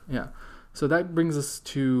 Okay. Yeah. So that brings us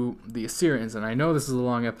to the Assyrians, and I know this is a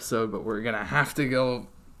long episode, but we're gonna have to go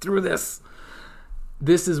through this.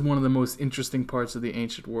 this is one of the most interesting parts of the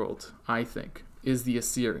ancient world, I think, is the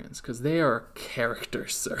Assyrians, because they are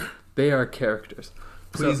characters, sir. They are characters.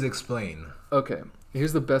 Please explain. Okay,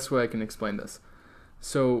 here's the best way I can explain this.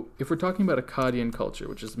 So, if we're talking about Akkadian culture,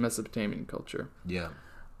 which is Mesopotamian culture, Yeah.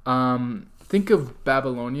 think of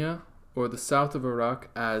Babylonia or the south of Iraq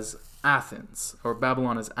as Athens, or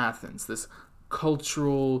Babylon as Athens, this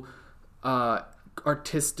cultural,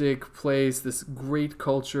 artistic place, this great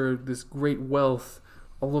culture, this great wealth,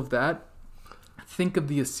 all of that. Think of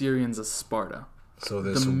the Assyrians as Sparta. So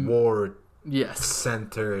this war Yes.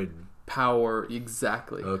 centered Power,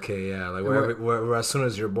 exactly. Okay, yeah, like where as soon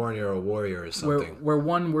as you're born, you're a warrior or something. Where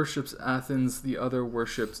one worships Athens, the other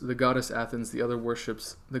worships the goddess Athens, the other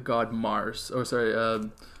worships the god Mars. Oh, sorry,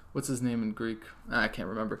 what's his name in Greek? I can't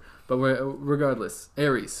remember. But regardless,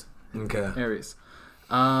 Ares. Okay. Ares.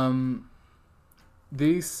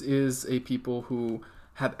 This is a people who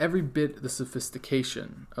have every bit the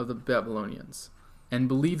sophistication of the Babylonians, and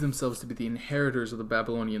believe themselves to be the inheritors of the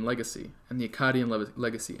Babylonian legacy, and the Akkadian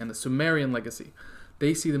legacy, and the Sumerian legacy.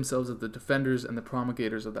 They see themselves as the defenders and the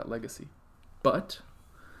promulgators of that legacy. But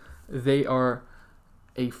they are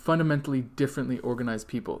a fundamentally differently organized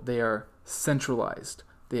people. They are centralized.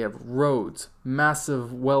 They have roads,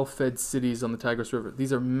 massive, well-fed cities on the Tigris River.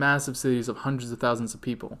 These are massive cities of hundreds of thousands of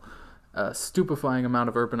people. A stupefying amount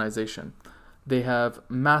of urbanization. They have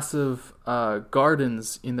massive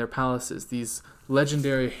gardens in their palaces, these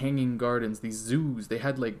legendary hanging gardens, these zoos. They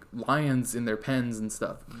had like lions in their pens and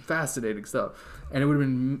stuff. Fascinating stuff. And it would have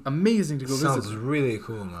been amazing to go visit. Sounds really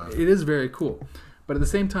cool, man. It is very cool. But at the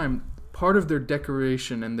same time, part of their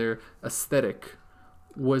decoration and their aesthetic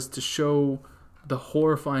was to show the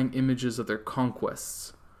horrifying images of their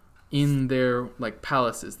conquests in their like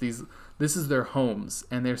palaces. This is their homes,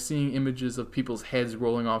 and they're seeing images of people's heads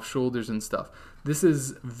rolling off shoulders and stuff. This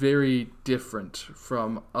is very different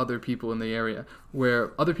from other people in the area,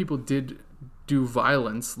 where other people did do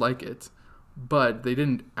violence like it, but they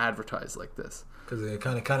didn't advertise like this. Because it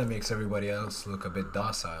kind of makes everybody else look a bit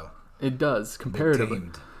docile. It does, comparatively.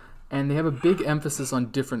 And they have a big emphasis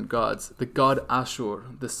on different gods. The god Ashur,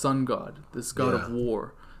 the sun god, this god of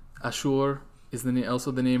war. Ashur is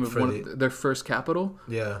also the name of their first capital.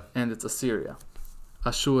 Yeah. And it's Assyria.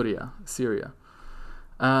 Assyria.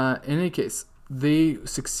 In any case, they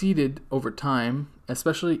succeeded over time,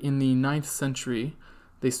 especially in the 9th century.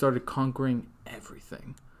 They started conquering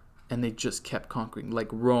everything. And they just kept conquering. Like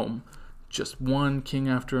Rome. Just one king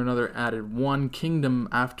after another added one kingdom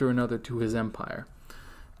after another to his empire.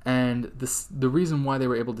 And the reason why they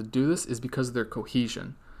were able to do this is because of their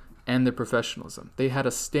cohesion and their professionalism. They had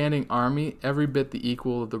a standing army, every bit the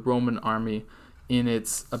equal of the Roman army in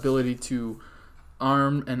its ability to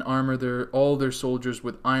arm and armor all their soldiers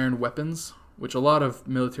with iron weapons, which a lot of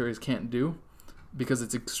militaries can't do because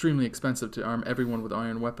it's extremely expensive to arm everyone with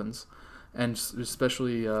iron weapons, and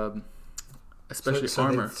especially armor.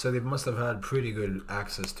 So they must have had pretty good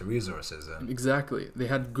access to resources then. Exactly. They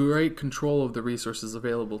had great control of the resources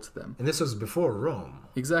available to them. And this was before Rome.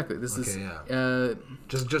 Exactly. Just to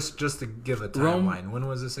give a timeline. When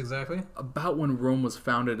was this exactly? About when Rome was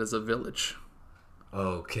founded as a village.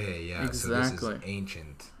 Okay, yeah. Exactly. So this is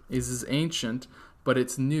ancient. This is ancient, but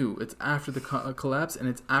it's new. It's after the collapse, and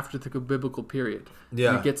it's after the biblical period.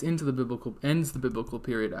 Yeah. And it gets into ends the biblical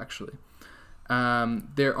period, actually.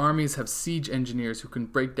 Their armies have siege engineers who can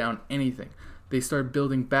break down anything. They start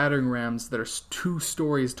building battering rams that are 2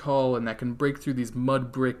 stories tall and that can break through these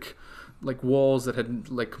mud brick like walls that had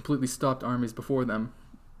like completely stopped armies before them.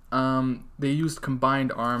 They used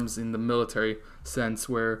combined arms in the military sense,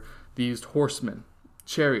 where they used horsemen,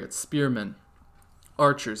 chariots, spearmen,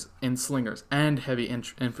 archers, and slingers, and heavy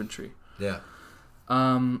infantry. Yeah.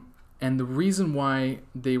 And the reason why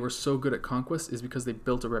they were so good at conquest is because they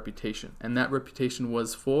built a reputation. And that reputation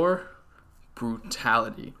was for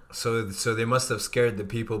brutality. So they must have scared the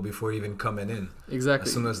people before even coming in. Exactly.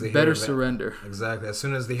 As soon as they surrender. Exactly. As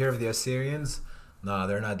soon as they hear of the Assyrians,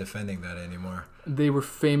 they're not defending that anymore. They were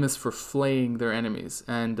famous for flaying their enemies.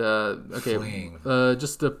 And, Flaying.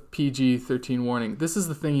 Just a PG-13 warning. This is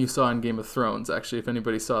the thing you saw in Game of Thrones, actually, if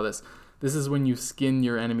anybody saw this. This is when you skin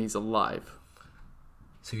your enemies alive.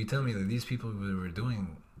 So you tell me that these people were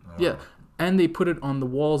doing... Oh. Yeah, and they put it on the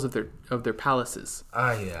walls of their palaces.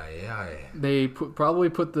 Aye. They probably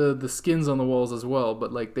put the skins on the walls as well,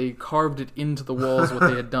 but like they carved it into the walls what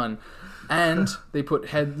they had done. And they put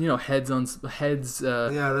heads on heads.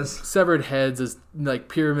 Severed heads as like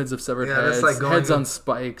pyramids of severed heads. Like heads on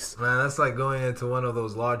spikes. Man, that's like going into one of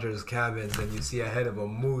those lodgers' cabins and you see a head of a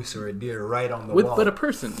moose or a deer right on the wall. But a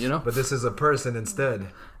person, But this is a person instead.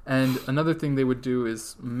 And another thing they would do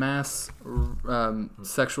is mass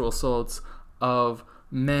sexual assaults of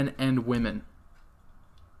men and women.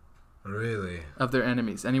 Really? Of their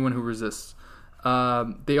enemies, anyone who resists.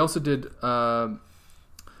 They also did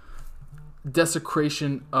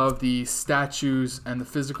desecration of the statues and the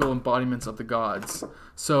physical embodiments of the gods.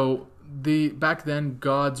 So back then,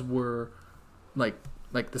 gods were like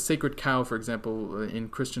the sacred cow, for example, in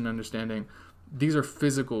Christian understanding. These are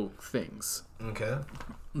physical things. Okay.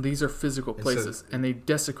 These are physical places, and they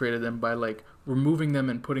desecrated them by like removing them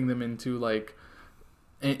and putting them into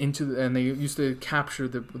and they used to capture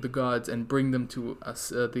the gods and bring them to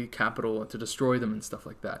the capital to destroy them and stuff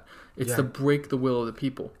like that. It's to break the will of the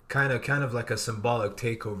people. Kind of like a symbolic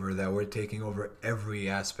takeover that we're taking over every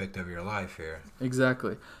aspect of your life here.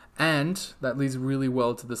 Exactly. And that leads really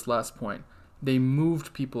well to this last point. They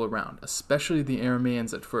moved people around, especially the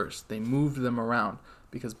Arameans at first. They moved them around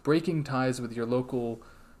because breaking ties with your local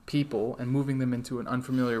people and moving them into an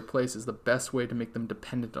unfamiliar place is the best way to make them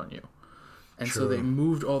dependent on you. And True. so they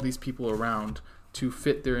moved all these people around to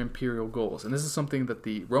fit their imperial goals. And this is something that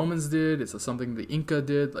the Romans did. It's something the Inca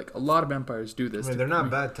did. Like, a lot of empires do this. I mean, they're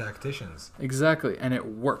not bad tacticians. Exactly. And it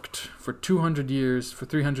worked. For 200 years, for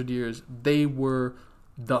 300 years, they were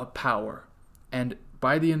the power. And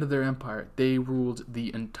by the end of their empire, they ruled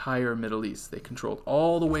the entire Middle East. They controlled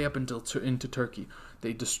all the way up into Turkey.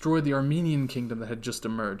 They destroyed the Armenian kingdom that had just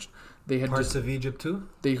emerged. They had Parts of Egypt too?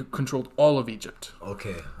 They controlled all of Egypt.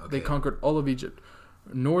 Okay. They conquered all of Egypt.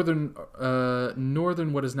 Northern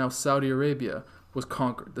what is now Saudi Arabia was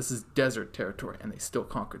conquered. This is desert territory, and they still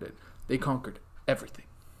conquered it. They conquered everything.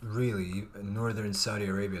 Really? Northern Saudi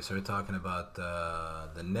Arabia, so we're talking about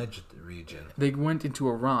the Najd region. They went into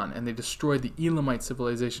Iran, and they destroyed the Elamite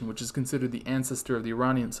civilization, which is considered the ancestor of the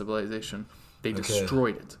Iranian civilization. They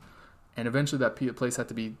destroyed it. And eventually that place had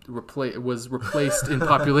to be replaced in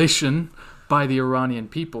population by the Iranian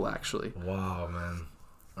people, actually. Wow, man.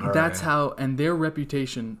 That's how, and their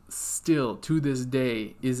reputation still, to this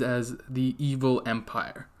day, is as the evil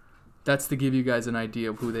empire. That's to give you guys an idea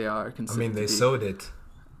of who they are. I mean, they sowed it.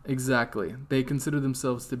 Exactly. They consider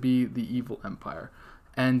themselves to be the evil empire.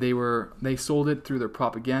 And they sold it through their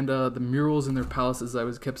propaganda, the murals in their palaces,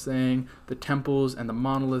 I kept saying, the temples and the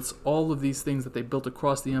monoliths, all of these things that they built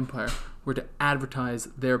across the empire were to advertise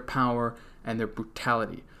their power and their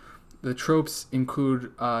brutality. The tropes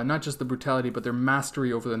include not just the brutality, but their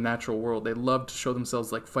mastery over the natural world. They love to show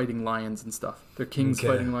themselves like fighting lions and stuff. They're kings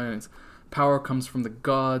fighting lions. Power comes from the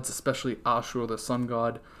gods, especially Ashur, the sun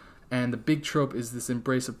god. And the big trope is this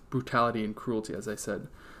embrace of brutality and cruelty, as I said.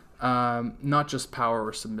 Not just power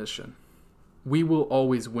or submission. We will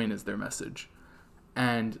always win is their message.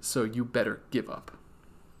 And so you better give up.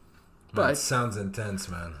 But that sounds intense,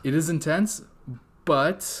 man. It is intense,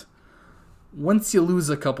 but once you lose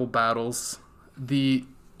a couple battles, the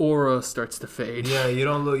aura starts to fade. Yeah, you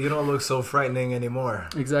don't look so frightening anymore.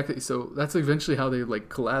 Exactly. So that's eventually how they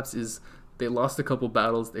collapse. Is they lost a couple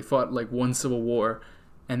battles, they fought one civil war,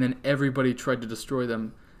 and then everybody tried to destroy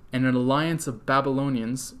them. And an alliance of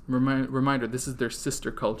Babylonians, reminder, this is their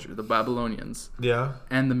sister culture, the Babylonians. Yeah.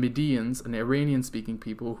 And the Medians, an Iranian-speaking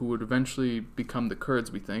people who would eventually become the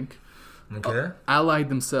Kurds, we think. Okay. Allied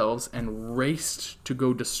themselves and raced to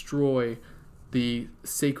go destroy the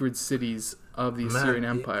sacred cities of the Assyrian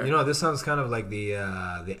Empire. You know, this sounds kind of like the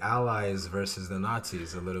Allies versus the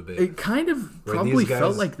Nazis a little bit. It kind of probably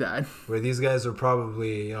felt like that. Where these guys were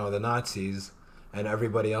probably, the Nazis, and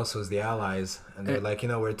everybody else was the Allies, and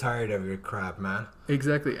they're we're tired of your crap, man.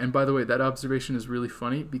 Exactly. And by the way, that observation is really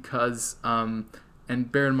funny because, and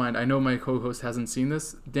bear in mind, I know my co-host hasn't seen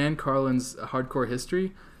this, Dan Carlin's Hardcore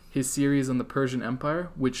History, his series on the Persian Empire,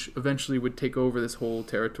 which eventually would take over this whole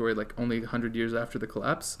territory only 100 years after the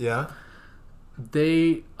collapse. Yeah.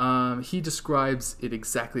 He describes it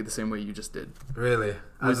exactly the same way you just did. Really?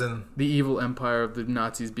 As in the evil empire of the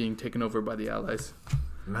Nazis being taken over by the Allies.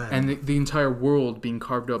 Man. And the entire world being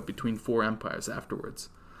carved up between four empires afterwards.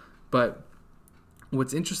 But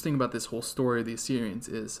what's interesting about this whole story of the Assyrians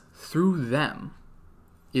is through them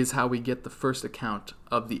is how we get the first account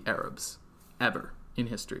of the Arabs ever in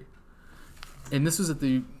history. And this was at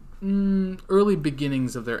the early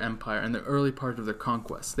beginnings of their empire and the early part of their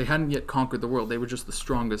conquest. They hadn't yet conquered the world. They were just the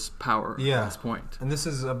strongest power at this point. And this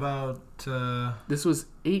is about... This was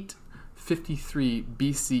 853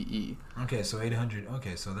 BCE. Okay, so 800...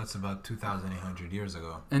 Okay, so that's about 2,800 years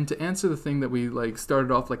ago. And to answer the thing that we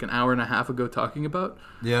started off an hour and a half ago talking about...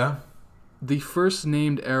 Yeah? The first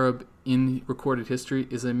named Arab in recorded history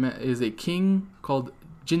is a king called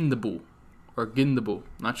Jindabu. Or Gindabu,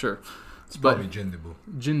 not sure. It's probably Jindabu.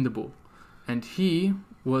 Jindabu. And he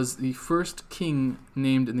was the first king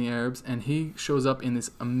named in the Arabs, and he shows up in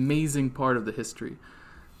this amazing part of the history.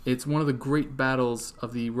 It's one of the great battles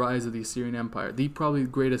of the rise of the Assyrian Empire, the probably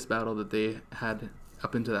greatest battle that they had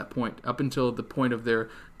up until that point, up until the point of their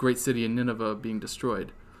great city in Nineveh being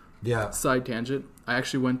destroyed. Yeah. Side tangent, I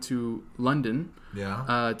actually went to London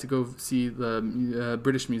to go see the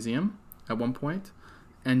British Museum at one point,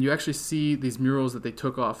 and you actually see these murals that they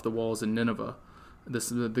took off the walls in Nineveh. This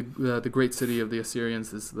the great city of the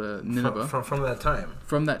Assyrians is the Nineveh. From that time.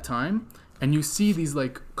 From that time. And you see these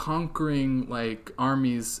like conquering like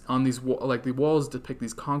armies on these like the walls depict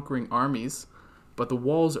these conquering armies, but the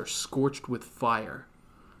walls are scorched with fire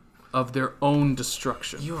of their own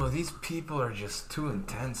destruction. Yo, these people are just too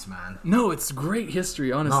intense, man. No, it's great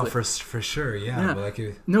history, honestly. No, for sure, yeah.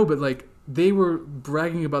 But like they were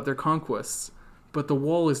bragging about their conquests, but the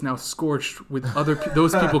wall is now scorched with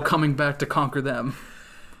those people coming back to conquer them.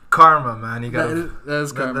 Karma, man. You gotta. That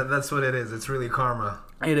is karma. That's what it is. It's really karma.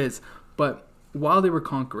 It is. But while they were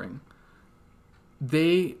conquering,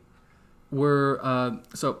 they were.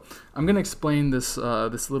 So I'm going to explain this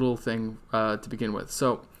little thing to begin with.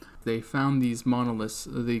 So they found these monoliths,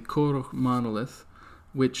 the Korok monolith,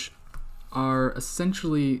 which are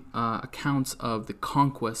essentially accounts of the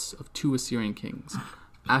conquests of two Assyrian kings,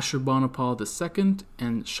 Ashurbanipal II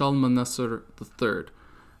and Shalmaneser III.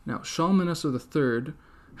 Now, Shalmaneser III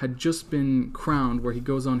had just been crowned, where he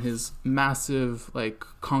goes on his massive like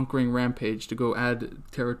conquering rampage to go add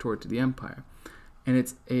territory to the empire, and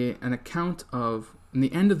it's an account of, and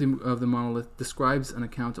the end of the monolith describes an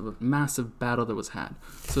account of a massive battle that was had.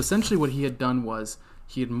 So essentially what he had done was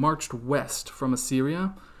he had marched west from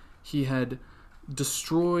Assyria. He had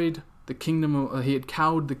destroyed the kingdom of, he had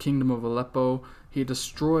cowed the kingdom of Aleppo. He had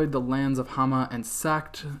destroyed the lands of Hama and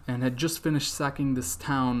had just finished sacking this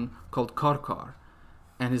town called Karkar.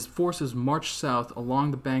 And his forces marched south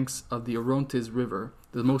along the banks of the Orontes River,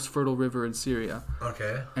 the most fertile river in Syria.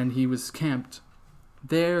 Okay. And he was camped.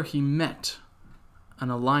 There he met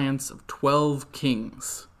an alliance of 12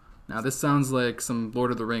 kings. Now this sounds like some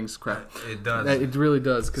Lord of the Rings crap. It does. It really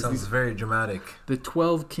does. Sounds very dramatic. The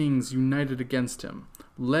 12 kings united against him,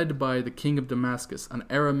 led by the king of Damascus, an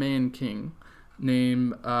Aramean king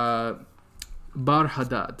named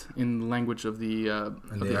Bar-Hadad, in the language of the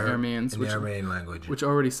Arameans, in the Aramean language, which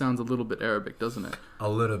already sounds a little bit Arabic, doesn't it? A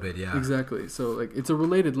little bit, yeah. Exactly. So like it's a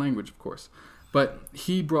related language, of course, but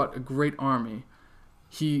he brought a great army.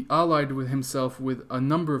 He allied with himself with a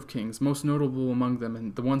number of kings, most notable among them,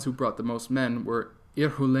 and the ones who brought the most men were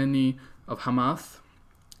Irhuleni of Hamath,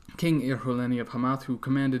 King Irhuleni of Hamath, who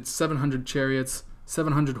commanded 700 chariots,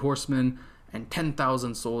 700 horsemen, and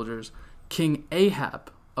 10,000 soldiers. King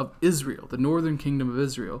Ahab of Israel, the northern kingdom of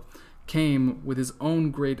Israel, came with his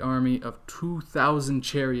own great army of 2,000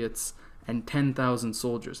 chariots and 10,000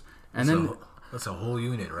 soldiers. And that's a whole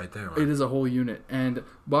unit right there, man. It is a whole unit. And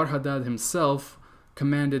Bar-Hadad himself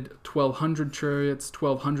commanded 1,200 chariots,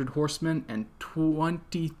 1,200 horsemen, and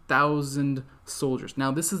 20,000 soldiers.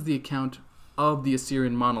 Now, this is the account of the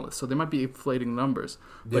Assyrian monolith, so they might be inflating numbers.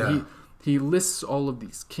 But he lists all of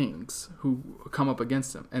these kings who come up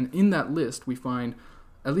against him. And in that list, we find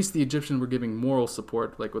at least the Egyptians were giving moral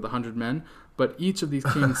support, like with 100 men, but each of these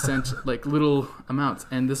kings sent like little amounts.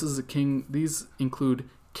 And this is a king. These include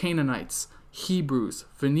Canaanites, Hebrews,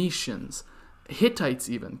 Phoenicians, Hittites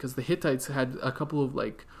even, because the Hittites had a couple of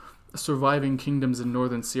like surviving kingdoms in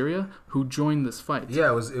northern Syria who joined this fight.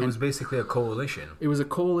 Yeah, it was basically a coalition. It was a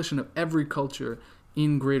coalition of every culture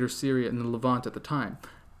in Greater Syria and the Levant at the time.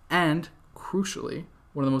 And crucially,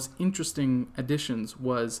 one of the most interesting additions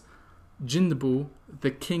was Jindabu,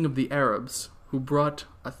 the king of the Arabs, who brought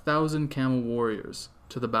 1,000 camel warriors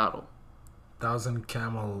to the battle. 1,000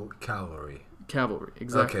 cavalry. Cavalry,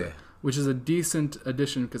 exactly. Okay. Which is a decent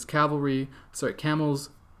addition because camels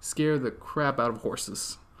scare the crap out of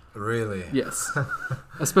horses. Really? Yes.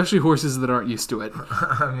 Especially horses that aren't used to it.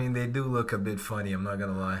 I mean, they do look a bit funny, I'm not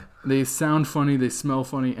going to lie. They sound funny, they smell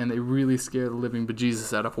funny, and they really scare the living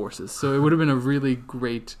bejesus out of horses. So it would have been a really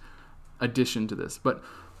great addition to this. But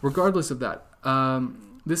regardless of that,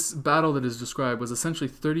 this battle that is described was essentially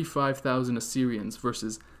 35,000 Assyrians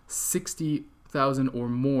versus 60,000 or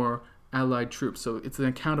more allied troops. So it's an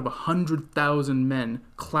account of 100,000 men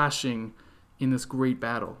clashing in this great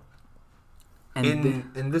battle.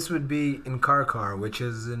 And this would be in Karkar, which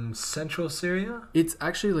is in central Syria? It's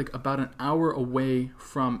actually like about an hour away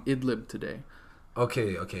from Idlib today.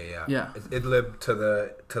 Okay, yeah. Yeah. It's Idlib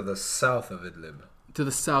to the south of Idlib. To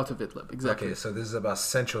the south of Idlib, exactly. Okay, so this is about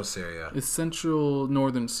central Syria. It's central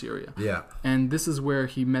northern Syria. Yeah. And this is where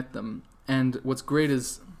he met them. And what's great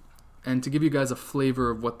is And to give you guys a flavor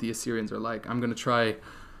of what the Assyrians are like, I'm going to try,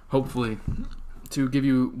 hopefully, to give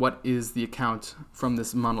you what is the account from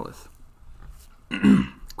this monolith.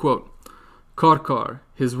 Quote, Karkar,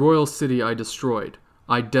 his royal city I destroyed,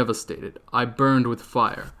 I devastated, I burned with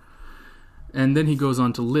fire. And then he goes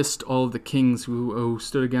on to list all of the kings who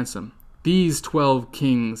stood against him. These 12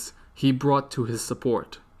 kings he brought to his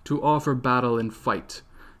support, to offer battle and fight.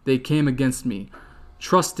 They came against me,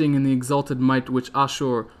 trusting in the exalted might which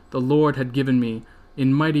Ashur, the Lord, had given me,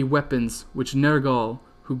 in mighty weapons which Nergal,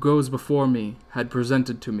 who goes before me, had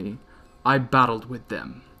presented to me. I battled with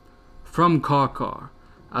them. From Karkar,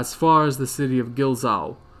 as far as the city of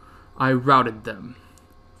Gilzau, I routed them.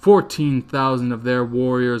 14,000 of their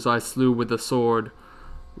warriors I slew with the sword.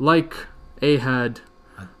 Like Adad,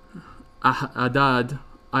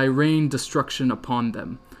 I rained destruction upon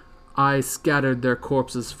them. I scattered their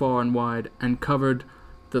corpses far and wide, and covered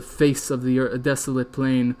the face of the desolate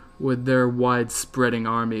plain with their wide-spreading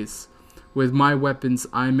armies. With my weapons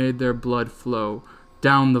I made their blood flow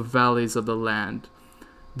down the valleys of the land.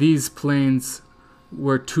 These plains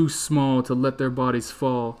were too small to let their bodies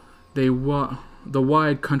fall. The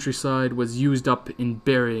wide countryside was used up in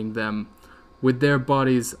burying them. With their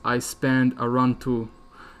bodies I spanned Arantu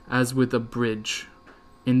as with a bridge.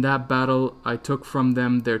 In that battle I took from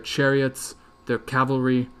them their chariots, their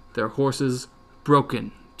cavalry, their horses,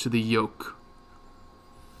 broken to the yoke.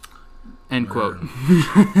 End quote.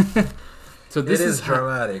 So this is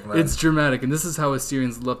dramatic, man. It's dramatic, and this is how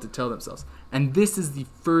Assyrians love to tell themselves. And this is the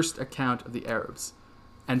first account of the Arabs.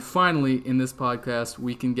 And finally, in this podcast,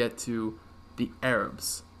 we can get to the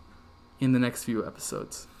Arabs in the next few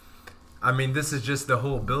episodes. I mean, this is just the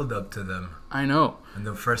whole build-up to them. I know. And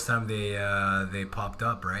the first time they popped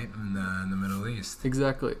up, right, in the Middle East.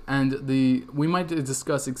 Exactly. And we might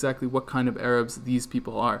discuss exactly what kind of Arabs these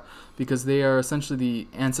people are, because they are essentially the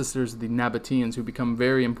ancestors of the Nabateans, who become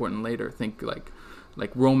very important later. Think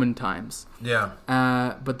like Roman times. Yeah.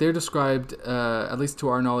 But they're described, at least to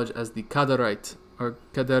our knowledge, as the Qadarite or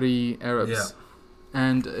Qadari Arabs. Yeah.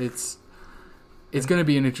 And it's going to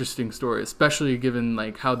be an interesting story, especially given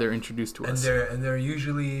like how they're introduced to us. And they're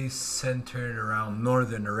usually centered around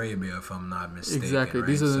northern Arabia, if I'm not mistaken. Exactly. Right?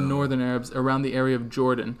 These are the northern Arabs around the area of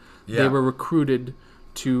Jordan. Yeah. They were recruited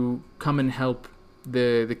to come and help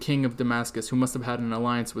the king of Damascus, who must have had an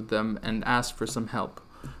alliance with them, and asked for some help.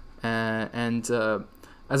 And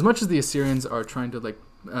as much as the Assyrians are trying to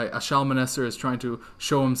Shalmaneser is trying to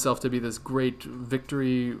show himself to be this great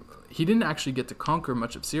victory, he didn't actually get to conquer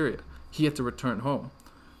much of Syria. He had to return home.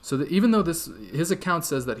 So that even though his account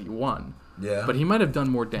says that he won, but he might have done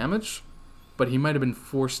more damage, but he might have been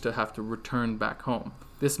forced to have to return back home.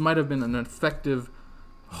 This might have been an effective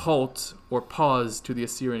halt or pause to the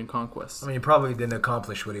Assyrian conquest. I mean, he probably didn't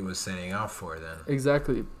accomplish what he was setting out for then.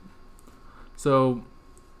 Exactly. So,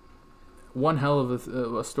 one hell of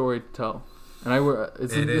a story to tell. And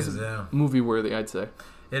it's movie worthy, I'd say.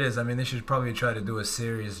 It is. I mean, they should probably try to do a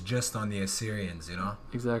series just on the Assyrians, you know?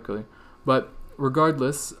 Exactly. But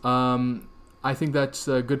regardless, I think that's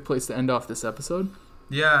a good place to end off this episode.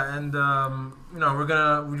 Yeah, and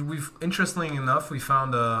we've interestingly enough, we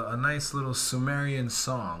found a nice little Sumerian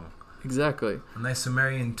song. Exactly. A nice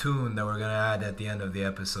Sumerian tune that we're gonna add at the end of the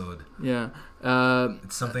episode. Yeah.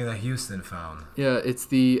 It's something that Houston found. Yeah, it's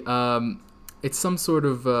it's some sort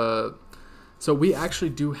of. So we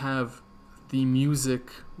actually do have the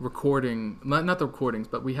music recording, not the recordings,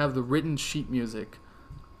 but we have the written sheet music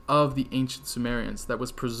of the ancient Sumerians that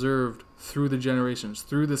was preserved through the generations,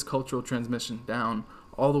 through this cultural transmission down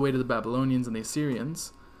all the way to the Babylonians and the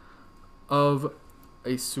Assyrians, of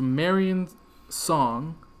a Sumerian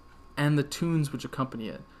song and the tunes which accompany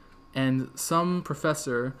it. And some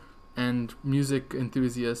professor and music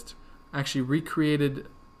enthusiast actually recreated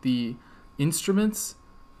the instruments,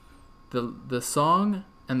 the song,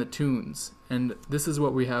 and the tunes. And this is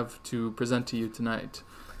what we have to present to you tonight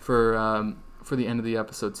for the end of the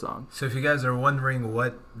episode song. So if you guys are wondering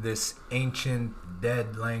what this ancient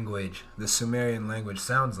dead language, the Sumerian language,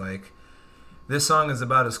 sounds like, this song is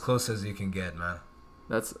about as close as you can get, man.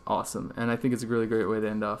 That's awesome. And I think it's a really great way to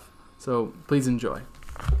end off. So please enjoy.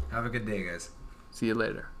 Have a good day, guys. See you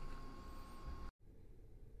later.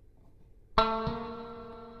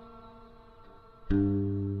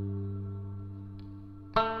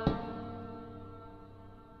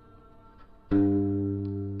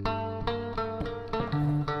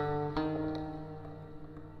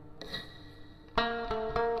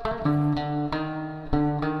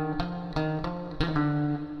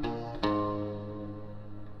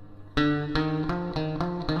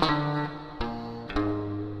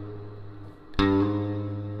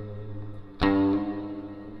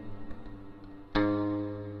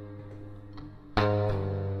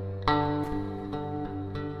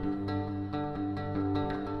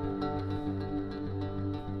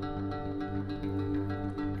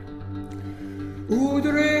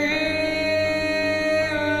 Udrea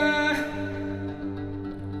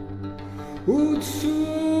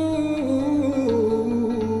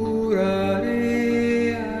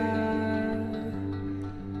Utsurarea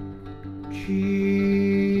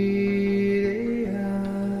Chirea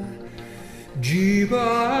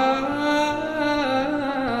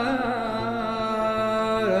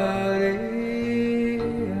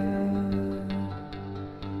Jibararea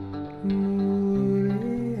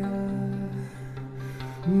Murea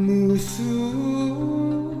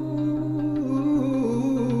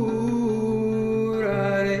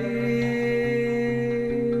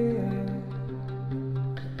Musurarea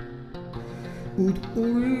Ut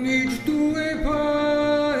ulnic tue paeaba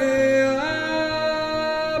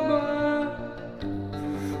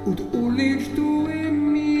Ut ulnic tue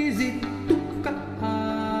misit tucaba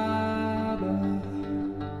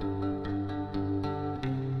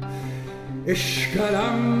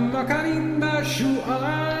Eşkalamma karinda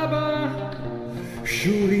şuaba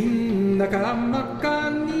Şurinda kalamma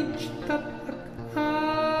kaniçta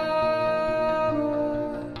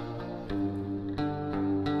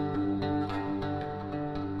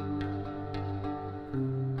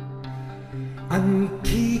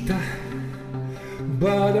Ankita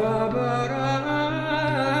Badabaraba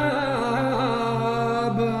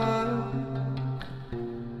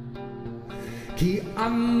Ki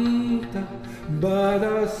anta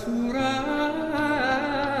Badasuraba